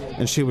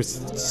 And she was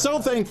so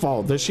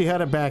thankful that she had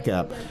a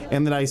backup,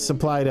 and that I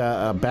supplied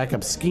a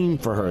backup scheme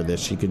for her that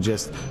she could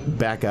just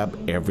back up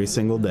every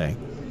single day.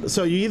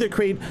 So you either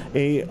create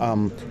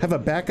have a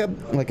backup,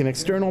 like an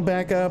external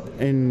backup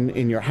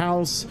in your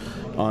house.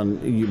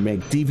 You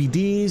make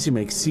DVDs, you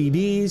make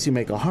CDs, you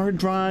make a hard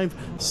drive,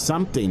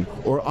 something,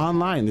 or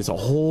online. There's a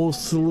whole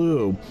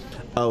slew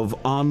of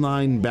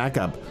online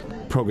backup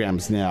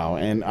programs now,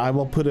 and I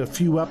will put a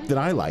few up that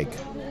I like.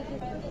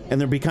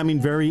 And they're becoming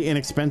very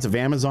inexpensive.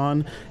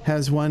 Amazon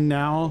has one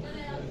now,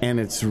 and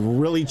it's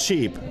really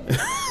cheap.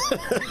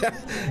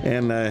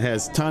 And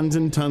has tons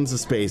and tons of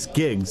space.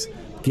 Gigs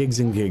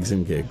and gigs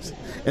and gigs.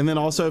 And then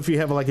also, if you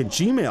have like a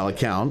Gmail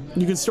account,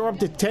 you can store up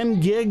to 10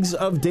 gigs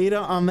of data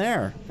on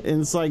there.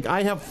 And it's like,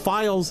 I have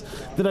files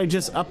that I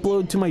just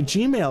upload to my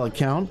Gmail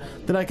account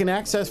that I can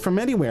access from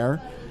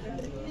anywhere.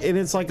 And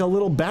it's like a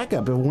little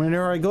backup. And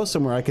whenever I go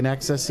somewhere, I can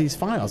access these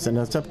files. And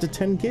it's up to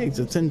 10 gigs.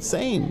 It's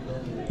insane.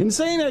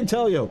 Insane, I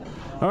tell you.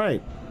 All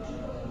right.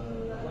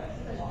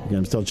 Again,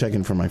 I'm still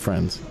checking for my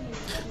friends.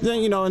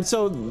 Then, and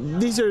so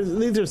these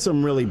are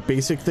some really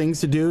basic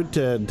things to do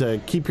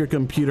to keep your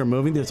computer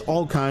moving. There's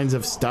all kinds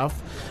of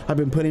stuff. I've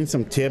been putting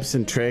some tips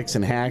and tricks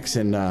and hacks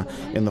in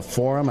the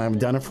forum. I haven't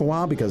done it for a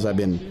while because I've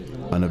been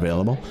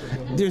unavailable.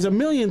 There's a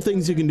million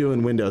things you can do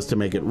in Windows to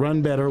make it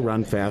run better,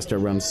 run faster,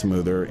 run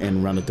smoother,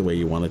 and run it the way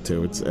you want it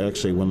to. It's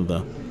actually one of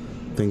the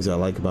things I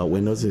like about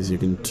Windows is you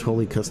can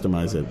totally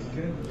customize it.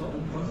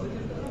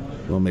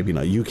 Well, maybe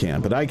not you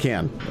can, but I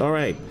can. All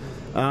right.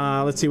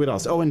 Let's see what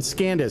else. Oh, and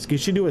ScanDisk. You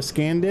should do a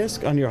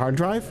ScanDisk on your hard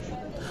drive.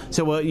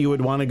 So what you would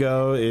want to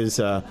go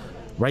is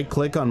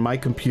right-click on My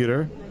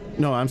Computer.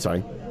 No, I'm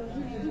sorry.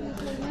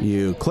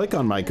 You click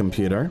on My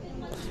Computer,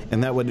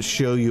 and that would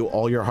show you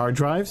all your hard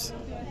drives.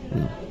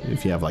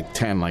 if you have like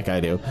 10 like I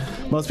do.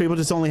 Most people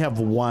just only have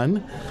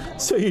one.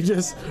 So you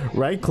just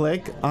right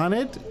click on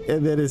it,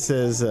 and then it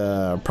says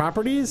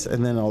properties,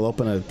 and then it'll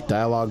open a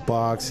dialog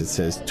box. It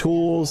says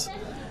tools,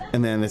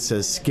 and then it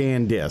says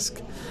scan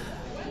disk.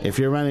 If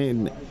you're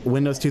running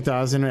Windows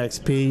 2000 or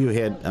XP, you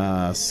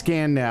hit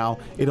scan now.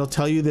 It'll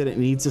tell you that it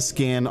needs a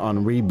scan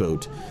on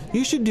reboot.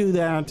 You should do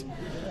that,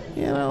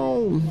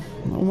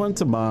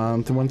 once a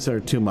month, once or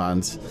 2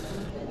 months.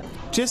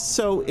 Just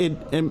so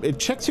it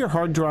checks your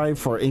hard drive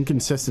for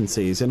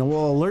inconsistencies, and it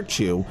will alert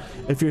you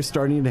if you're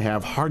starting to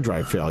have hard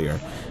drive failure.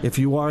 If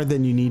you are,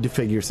 then you need to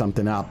figure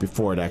something out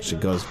before it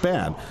actually goes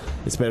bad.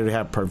 It's better to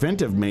have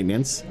preventive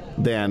maintenance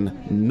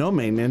than no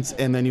maintenance,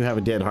 and then you have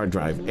a dead hard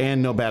drive,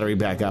 and no battery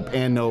backup,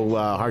 and no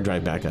hard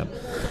drive backup.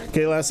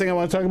 Okay, last thing I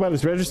want to talk about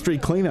is registry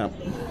cleanup.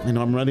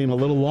 I'm running a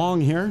little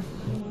long here.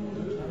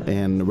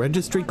 And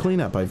registry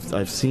cleanup,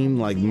 I've seen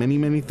like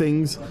many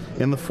things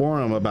in the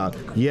forum about,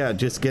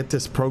 just get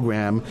this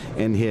program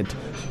and hit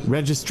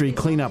registry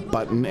cleanup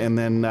button, and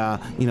then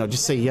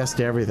just say yes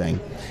to everything.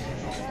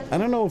 I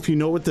don't know if you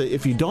know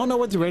if you don't know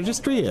what the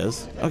registry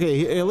is.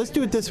 Okay, let's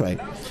do it this way.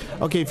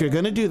 Okay, if you're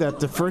going to do that,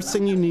 the first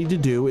thing you need to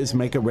do is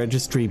make a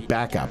registry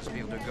backup.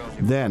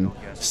 Then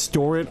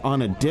store it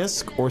on a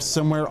disk or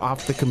somewhere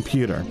off the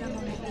computer,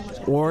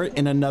 or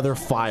in another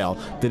file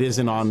that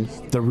isn't on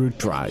the root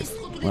drive.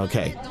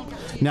 Okay.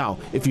 Now,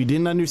 if you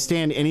didn't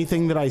understand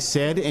anything that I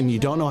said and you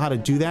don't know how to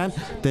do that,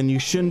 then you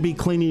shouldn't be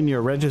cleaning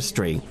your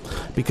registry,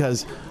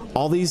 because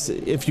all these,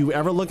 if you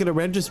ever look at a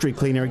registry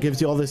cleaner, it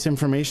gives you all this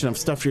information of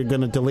stuff you're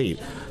going to delete.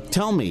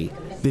 Tell me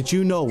that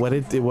you know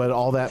what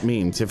all that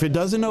means. If you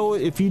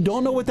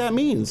don't know what that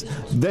means,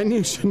 then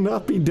you should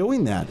not be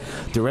doing that.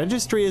 The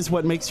registry is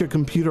what makes your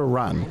computer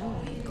run.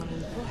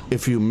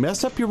 If you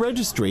mess up your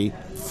registry,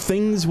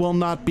 things will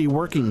not be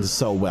working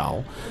so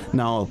well.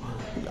 Now,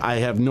 I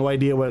have no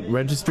idea what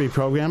registry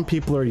program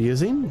people are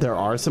using. There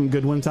are some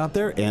good ones out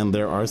there, and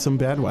there are some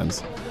bad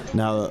ones.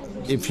 Now,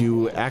 if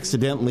you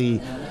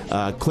accidentally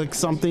click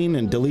something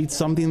and delete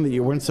something that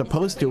you weren't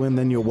supposed to, and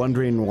then you're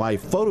wondering why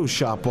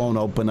Photoshop won't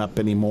open up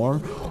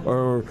anymore,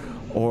 or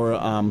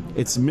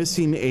it's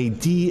missing a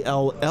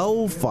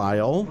DLL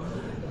file,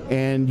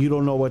 and you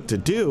don't know what to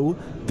do,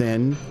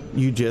 then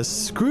you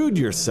just screwed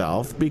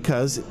yourself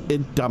because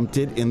it dumped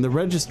it in the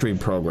registry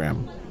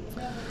program.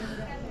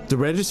 The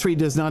registry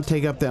does not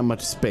take up that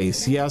much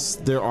space. Yes,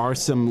 there are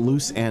some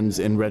loose ends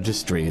in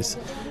registries,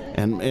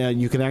 and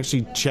you can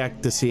actually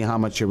check to see how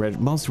much your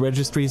most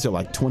registries are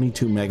like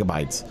 22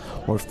 megabytes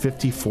or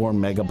 54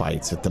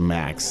 megabytes at the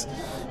max.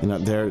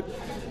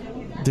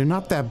 They're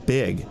not that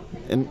big,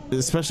 and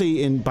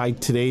especially by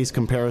today's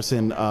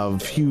comparison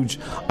of huge.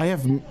 I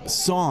have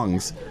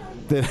songs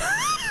that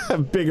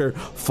have bigger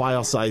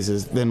file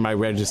sizes than my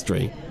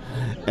registry,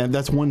 and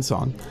that's one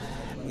song.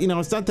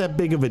 It's not that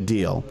big of a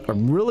deal.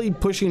 I'm really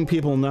pushing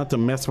people not to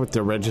mess with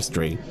their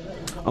registry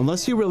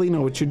unless you really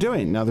know what you're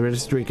doing. Now, the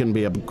registry can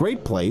be a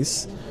great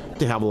place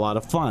to have a lot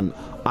of fun.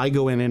 I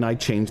go in and I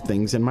change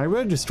things in my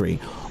registry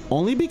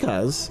only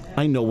because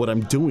I know what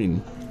I'm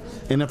doing.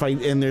 And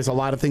there's a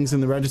lot of things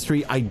in the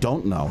registry I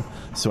don't know,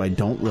 so I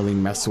don't really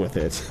mess with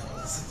it.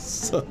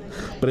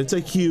 But it's a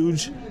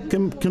huge,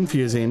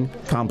 confusing,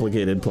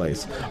 complicated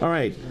place. All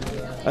right,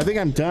 I think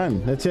I'm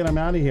done. That's it. I'm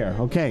out of here.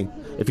 Okay.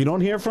 If you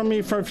don't hear from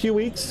me for a few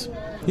weeks,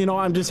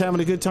 I'm just having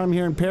a good time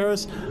here in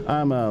Paris.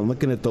 I'm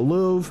looking at the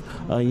Louvre.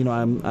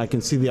 I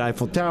can see the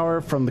Eiffel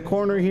Tower from the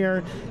corner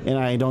here, and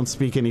I don't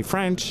speak any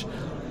French.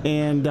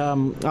 And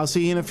I'll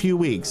see you in a few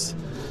weeks.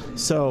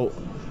 So,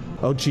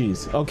 oh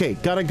geez. Okay,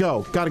 gotta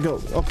go. Oh, gotta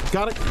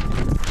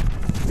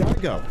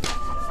go.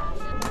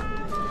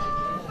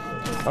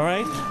 All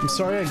right. I'm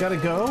sorry, I gotta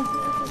go.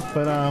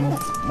 But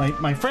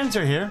my friends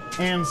are here,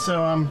 and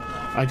so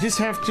I just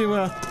have to.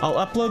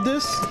 I'll upload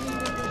this.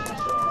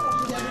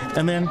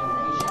 And then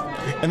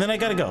I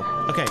gotta go.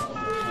 Okay.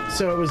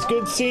 So it was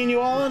good seeing you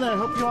all, and I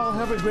hope you all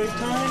have a great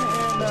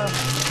time.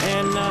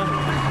 And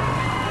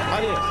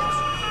adios.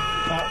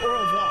 Au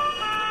revoir.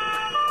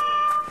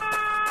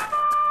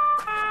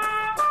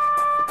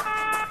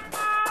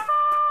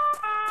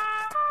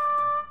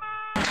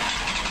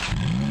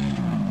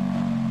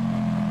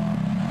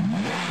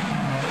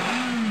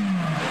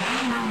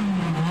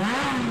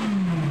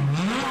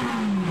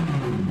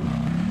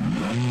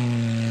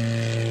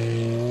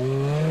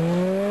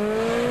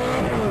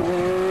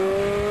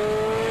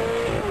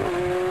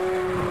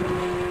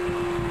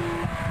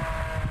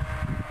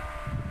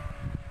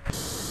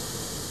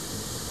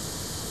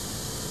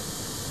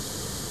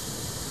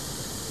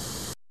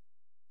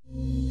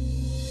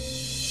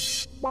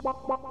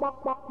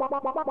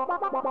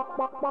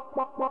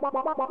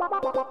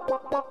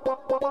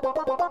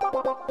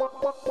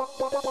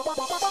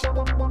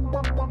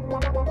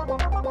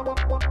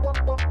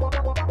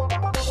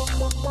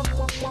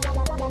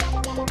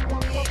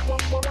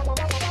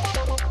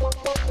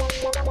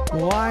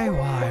 Why?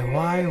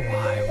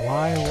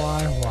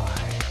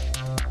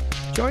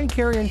 Join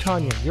Carrie and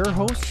Tanya, your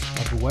hosts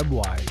of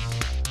WebWise.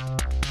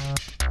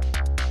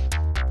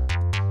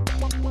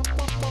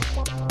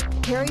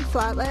 Carrie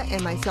Flatlett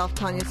and myself,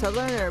 Tanya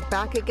Sutherland, are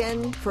back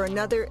again for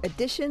another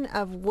edition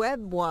of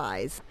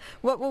WebWise.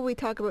 What will we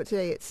talk about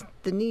today? It's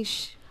the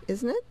niche,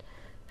 isn't it?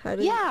 We're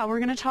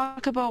going to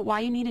talk about why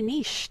you need a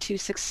niche to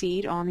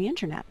succeed on the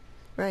internet.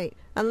 Right.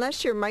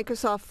 Unless you're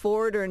Microsoft,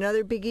 Ford, or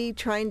another biggie,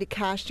 trying to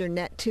cast your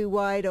net too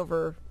wide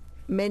over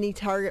many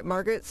target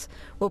markets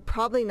will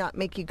probably not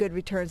make you good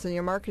returns on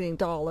your marketing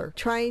dollar.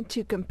 Trying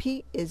to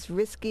compete is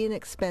risky and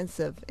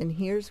expensive, and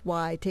here's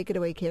why. Take it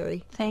away,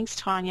 Carrie. Thanks,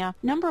 Tanya.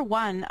 Number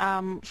one,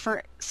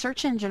 for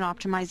search engine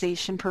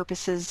optimization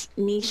purposes,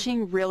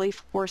 niching really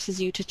forces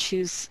you to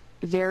choose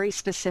very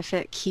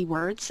specific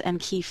keywords and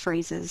key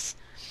phrases.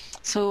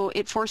 So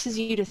it forces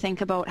you to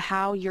think about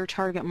how your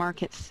target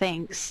market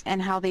thinks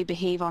and how they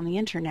behave on the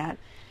internet.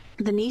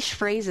 The niche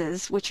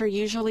phrases, which are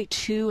usually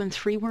 2- and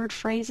 3-word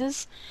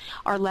phrases,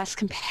 are less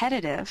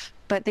competitive,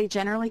 but they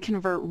generally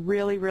convert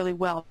really, really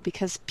well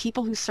because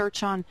people who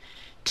search on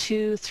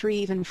 2, 3,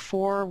 even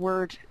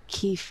 4-word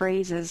key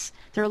phrases,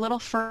 they're a little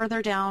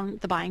further down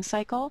the buying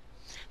cycle.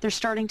 They're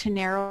starting to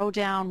narrow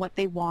down what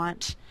they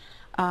want.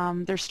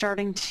 They're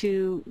starting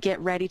to get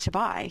ready to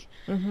buy.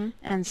 Mm-hmm.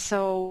 And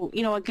so,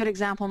 a good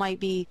example might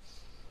be,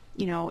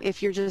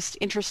 if you're just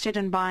interested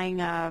in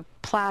buying a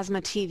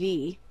plasma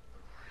TV,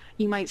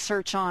 you might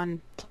search on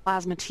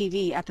plasma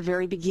TV at the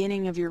very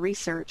beginning of your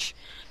research.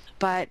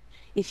 But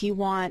if you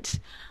want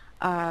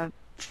a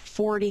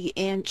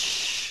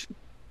 40-inch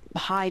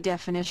high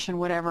definition,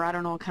 whatever, I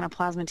don't know what kind of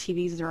plasma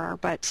TVs there are,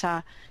 but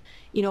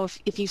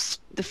if you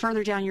the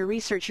further down your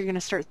research, you're going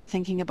to start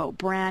thinking about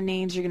brand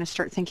names. You're going to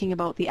start thinking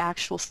about the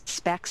actual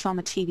specs on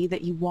the TV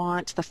that you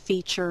want, the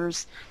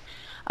features,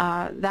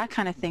 that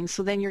kind of thing.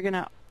 So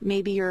then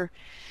maybe you're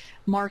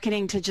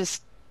marketing to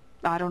just,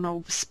 I don't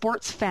know,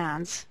 sports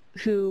fans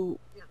who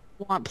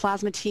want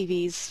plasma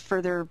TVs for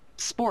their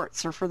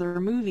sports or for their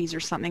movies or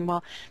something.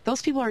 Well,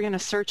 those people are going to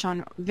search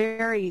on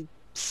very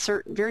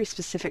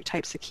specific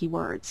types of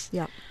keywords.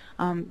 Yeah.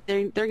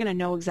 They're going to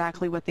know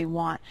exactly what they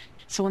want.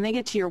 So when they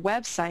get to your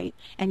website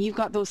and you've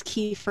got those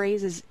key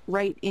phrases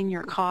right in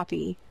your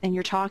copy and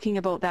you're talking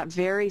about that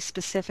very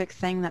specific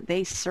thing that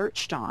they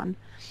searched on,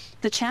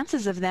 the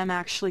chances of them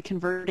actually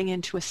converting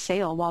into a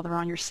sale while they're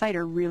on your site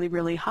are really,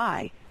 really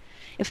high.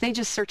 If they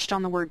just searched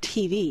on the word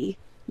TV,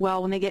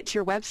 well, when they get to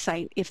your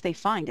website, if they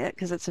find it,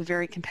 because it's a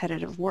very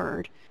competitive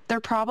word,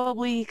 they're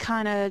probably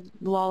kind of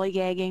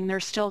lollygagging.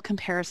 They're still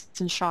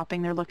comparison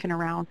shopping. They're looking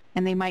around,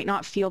 and they might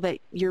not feel that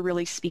you're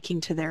really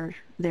speaking to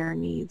their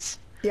needs.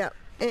 Yeah.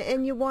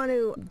 And you want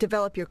to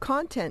develop your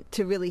content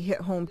to really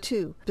hit home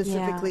too.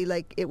 Specifically,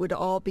 like it would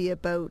all be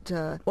about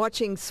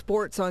watching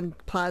sports on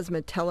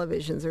plasma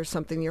televisions or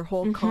something. Your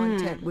whole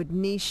content would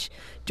niche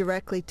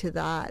directly to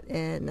that,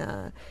 and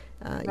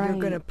you're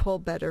going to pull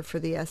better for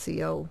the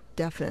SEO,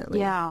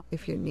 definitely,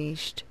 if you're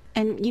niched.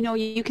 And,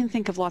 you can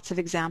think of lots of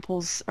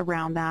examples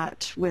around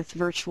that with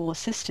virtual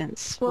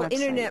assistants. Well, websites.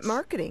 Internet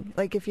marketing.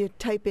 Like if you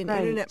type in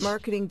Internet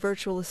marketing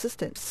virtual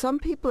assistant, some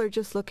people are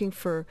just looking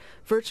for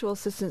virtual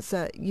assistants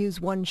that use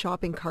one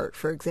shopping cart,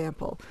 for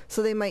example.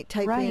 So they might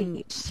type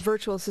in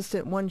virtual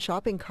assistant one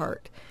shopping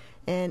cart.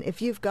 And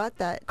if you've got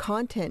that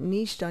content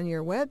niched on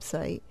your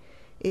website,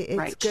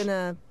 it's going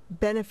to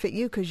benefit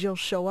you because you'll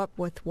show up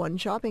with one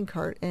shopping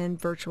cart and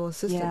virtual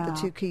assistant,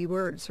 the 2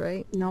 keywords,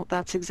 right? No,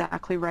 that's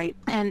exactly right.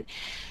 And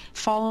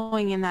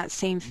following in that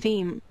same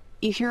theme,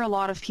 you hear a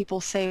lot of people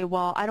say,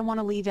 well, I don't want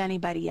to leave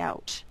anybody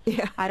out.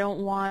 Yeah. I don't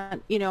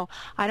want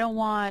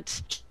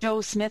Joe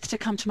Smith to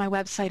come to my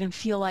website and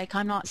feel like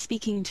I'm not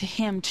speaking to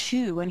him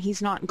too and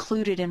he's not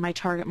included in my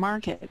target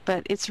market.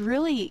 But it's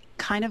really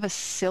kind of a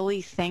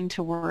silly thing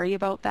to worry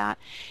about that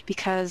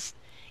because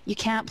you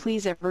can't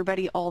please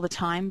everybody all the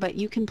time, but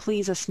you can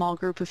please a small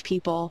group of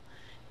people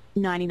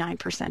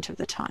 99% of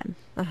the time.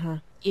 Uh-huh.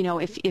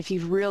 If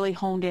you've really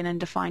honed in and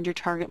defined your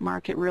target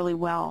market really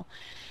well.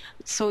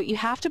 So you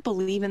have to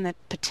believe in the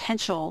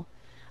potential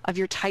of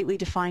your tightly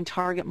defined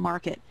target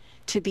market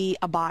to be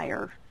a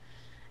buyer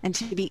and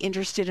to be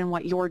interested in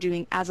what you're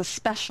doing as a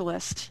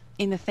specialist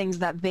in the things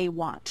that they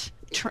want.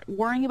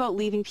 Worrying about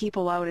leaving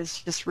people out is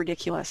just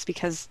ridiculous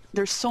because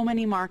there's so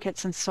many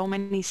markets and so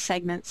many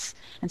segments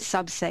and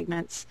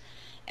subsegments,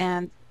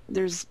 and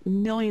there's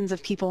millions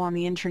of people on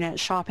the internet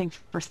shopping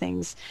for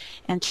things,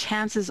 and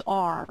chances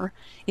are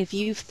if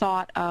you've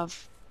thought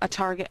of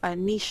a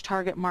niche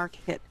target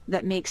market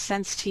that makes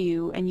sense to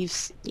you, and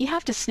you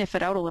have to sniff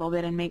it out a little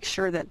bit and make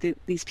sure that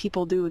these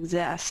people do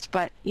exist.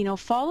 But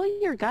follow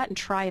your gut and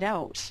try it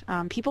out.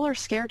 People are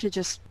scared to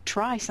just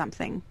try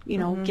something.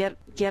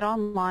 Get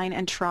online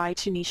and try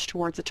to niche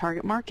towards a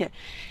target market.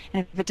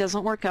 And if it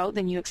doesn't work out,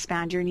 then you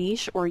expand your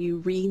niche or you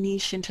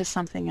re-niche into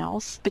something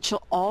else. But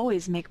you'll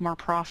always make more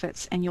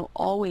profits and you'll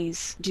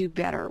always do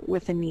better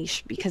with a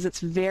niche because it's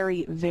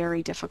very,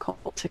 very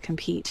difficult to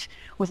compete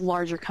with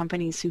larger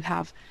companies who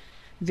have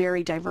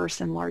very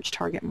diverse and large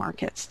target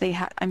markets. You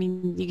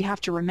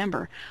have to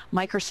remember,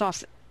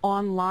 Microsoft's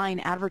online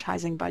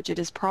advertising budget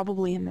is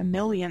probably in the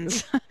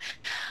millions.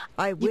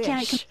 I wish. You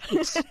can't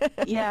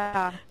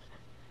compete.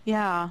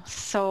 Yeah.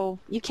 So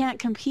you can't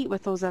compete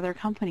with those other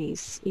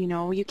companies.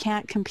 You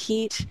can't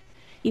compete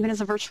even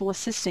as a virtual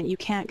assistant, you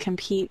can't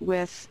compete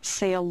with,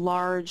 say, a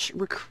large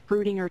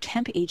recruiting or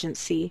temp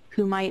agency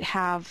who might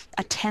have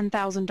a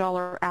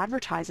 $10,000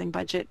 advertising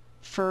budget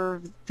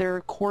for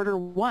their quarter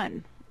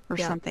one or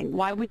something.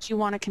 Why would you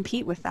want to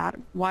compete with that?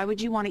 Why would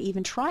you want to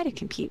even try to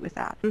compete with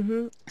that?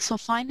 Mm-hmm. So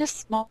find a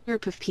small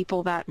group of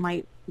people that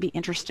might be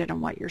interested in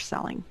what you're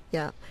selling.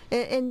 Yeah.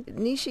 And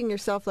niching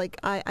yourself, like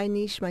I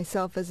niche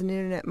myself as an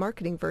internet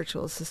marketing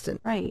virtual assistant.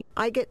 Right.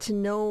 I get to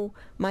know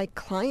my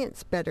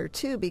clients better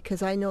too,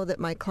 because I know that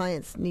my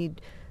clients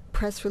need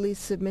press release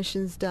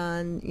submissions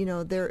done. You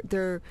know,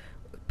 they're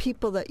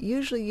people that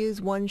usually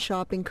use one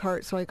shopping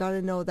cart, so I got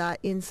to know that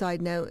inside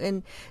and out,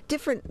 and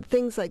different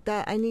things like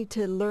that. I need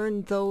to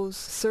learn those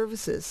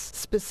services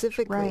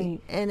specifically,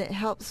 right. And it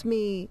helps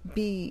me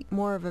be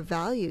more of a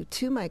value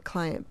to my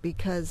client,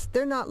 because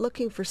they're not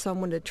looking for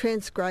someone to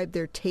transcribe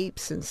their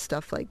tapes and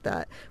stuff like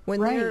that. When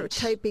they're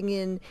typing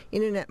in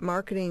internet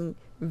marketing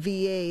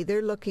VA,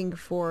 they're looking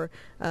for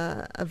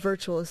a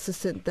virtual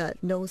assistant that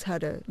knows how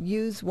to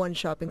use one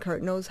shopping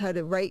cart, knows how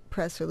to write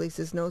press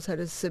releases, knows how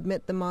to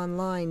submit them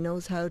online,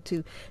 knows how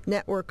to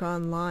network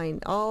online,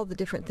 all the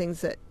different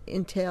things that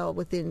entail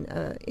within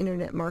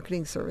internet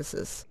marketing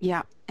services.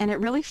 Yeah, and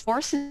it really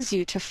forces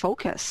you to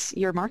focus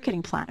your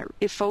marketing plan.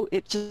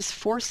 It just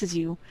forces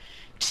you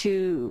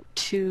to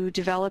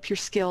develop your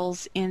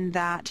skills in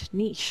that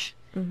niche,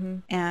 mm-hmm.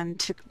 and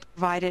to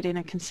provide it in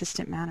a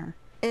consistent manner.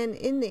 And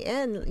in the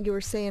end, you were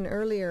saying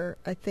earlier,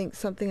 I think,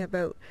 something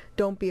about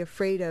don't be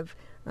afraid of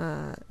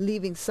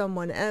leaving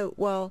someone out.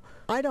 Well,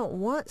 I don't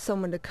want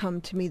someone to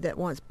come to me that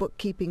wants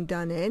bookkeeping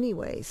done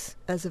anyways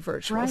as a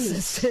virtual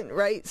assistant,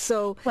 right?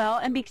 So, well,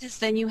 and because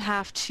then you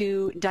have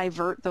to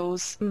divert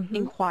those mm-hmm.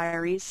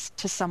 inquiries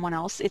to someone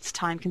else. It's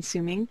time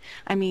consuming.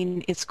 I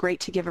mean, it's great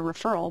to give a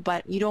referral,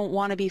 but you don't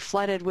want to be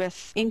flooded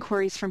with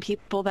inquiries from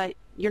people that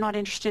you're not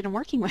interested in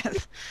working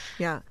with.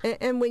 Yeah.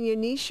 And when you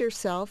niche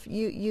yourself,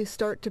 you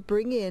start to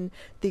bring in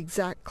the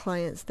exact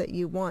clients that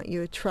you want.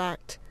 You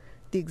attract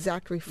the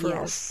exact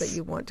referrals that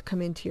you want to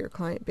come into your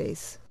client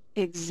base.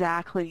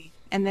 Exactly.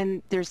 And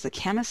then there's the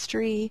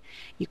chemistry.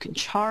 You can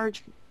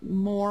charge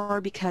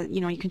more because,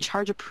 you can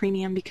charge a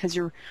premium because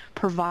you're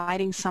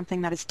providing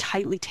something that is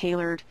tightly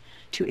tailored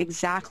to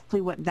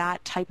exactly what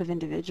that type of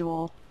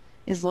individual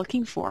is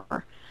looking for.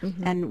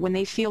 Mm-hmm. And when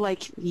they feel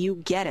like you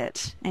get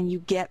it and you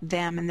get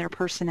them and their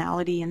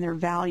personality and their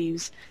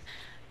values,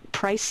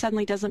 price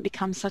suddenly doesn't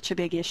become such a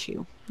big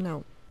issue.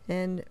 No.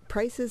 And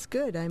price is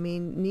good. I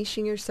mean,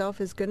 niching yourself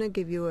is going to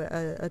give you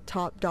a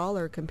top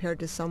dollar compared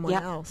to someone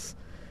else.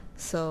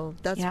 So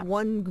that's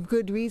one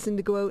good reason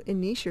to go out and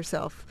niche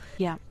yourself.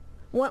 Yeah.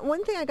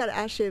 One thing I got to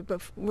ask you,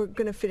 but we're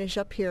going to finish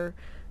up here,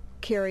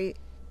 Carrie.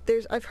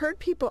 I've heard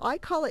people, I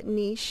call it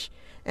niche,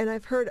 and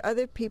I've heard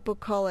other people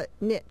call it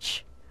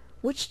niche.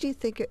 Which do you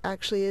think it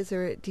actually is,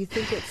 or do you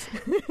think it's...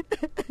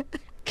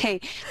 Okay,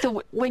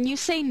 so when you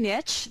say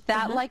niche,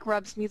 that like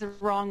rubs me the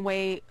wrong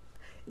way.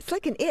 It's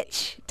like an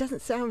itch. It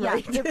doesn't sound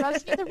right. Yeah, it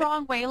rubs me the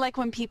wrong way, like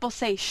when people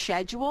say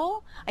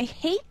schedule. I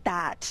hate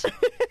that. Do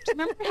you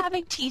remember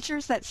having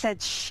teachers that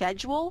said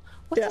schedule?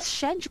 What's a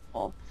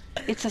schedule?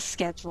 It's a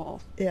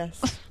schedule.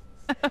 Yes.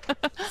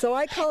 So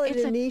I call it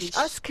a niche.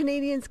 Us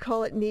Canadians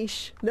call it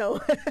niche.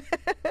 No.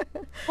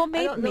 Well,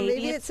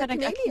 maybe it's a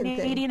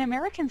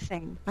Canadian-American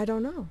thing. I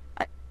don't know.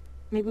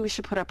 Maybe we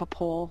should put up a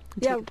poll.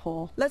 Take a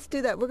poll. Let's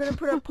do that. We're going to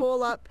put a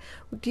poll up.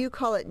 Do you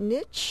call it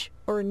niche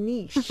or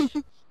niche?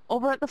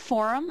 Over at the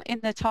forum,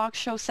 in the talk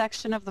show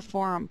section of the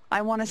forum.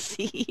 I want to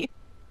see.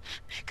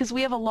 Because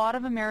we have a lot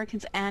of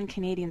Americans and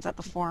Canadians at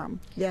the forum.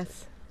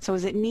 Yes. So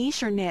is it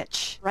niche or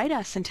niche? Write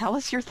us and tell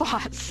us your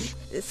thoughts.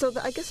 So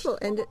I guess we'll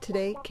end it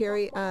today,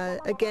 Carrie.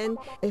 Again,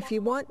 if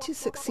you want to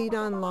succeed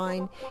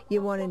online,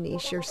 you want to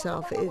niche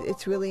yourself.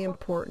 It's really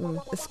important,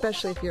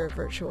 especially if you're a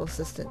virtual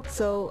assistant.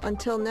 So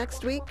until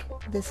next week,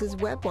 this is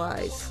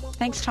WebWise.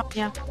 Thanks,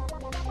 Tanya.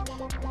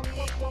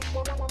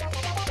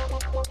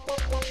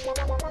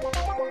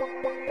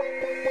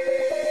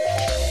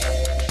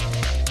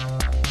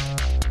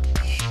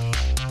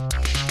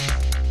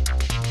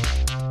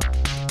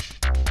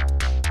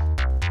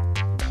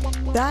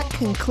 That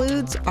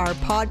concludes our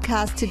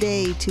podcast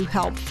today to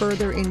help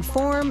further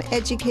inform,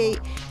 educate,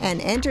 and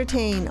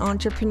entertain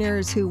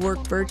entrepreneurs who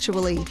work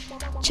virtually.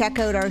 Check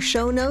out our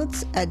show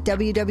notes at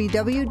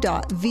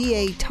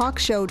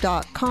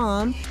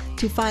www.vatalkshow.com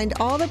to find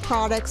all the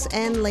products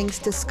and links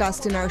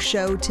discussed in our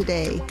show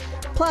today.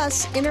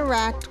 Plus,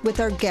 interact with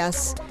our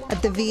guests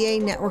at the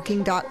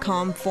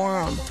vanetworking.com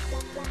forum.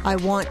 I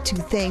want to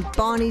thank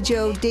Bonnie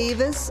Jo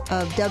Davis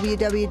of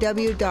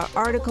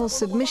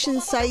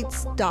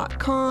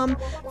www.articlesubmissionsites.com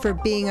for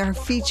being our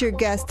featured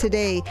guest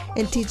today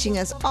and teaching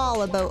us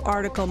all about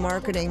article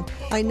marketing.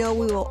 I know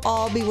we will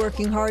all be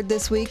working hard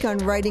this week on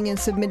writing and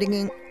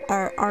submitting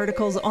our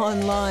articles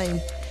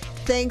online.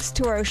 Thanks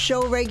to our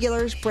show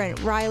regulars, Brent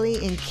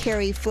Riley and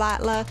Carrie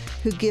Flatla,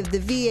 who give the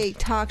V8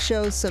 Talk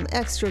Show some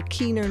extra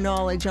keener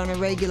knowledge on a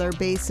regular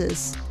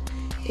basis.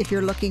 If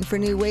you're looking for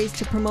new ways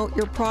to promote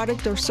your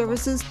product or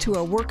services to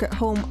a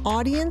work-at-home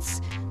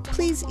audience,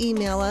 please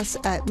email us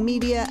at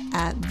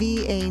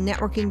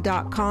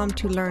media@vanetworking.com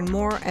to learn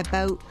more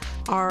about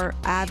our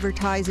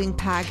advertising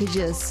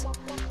packages.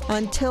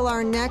 Until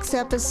our next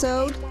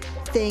episode,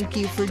 thank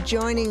you for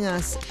joining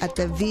us at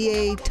the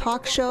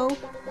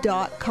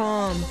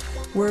vatalkshow.com,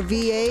 where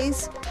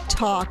VAs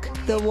talk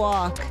the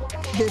walk.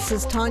 This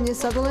is Tanya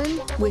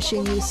Sutherland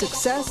wishing you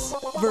success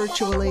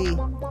virtually.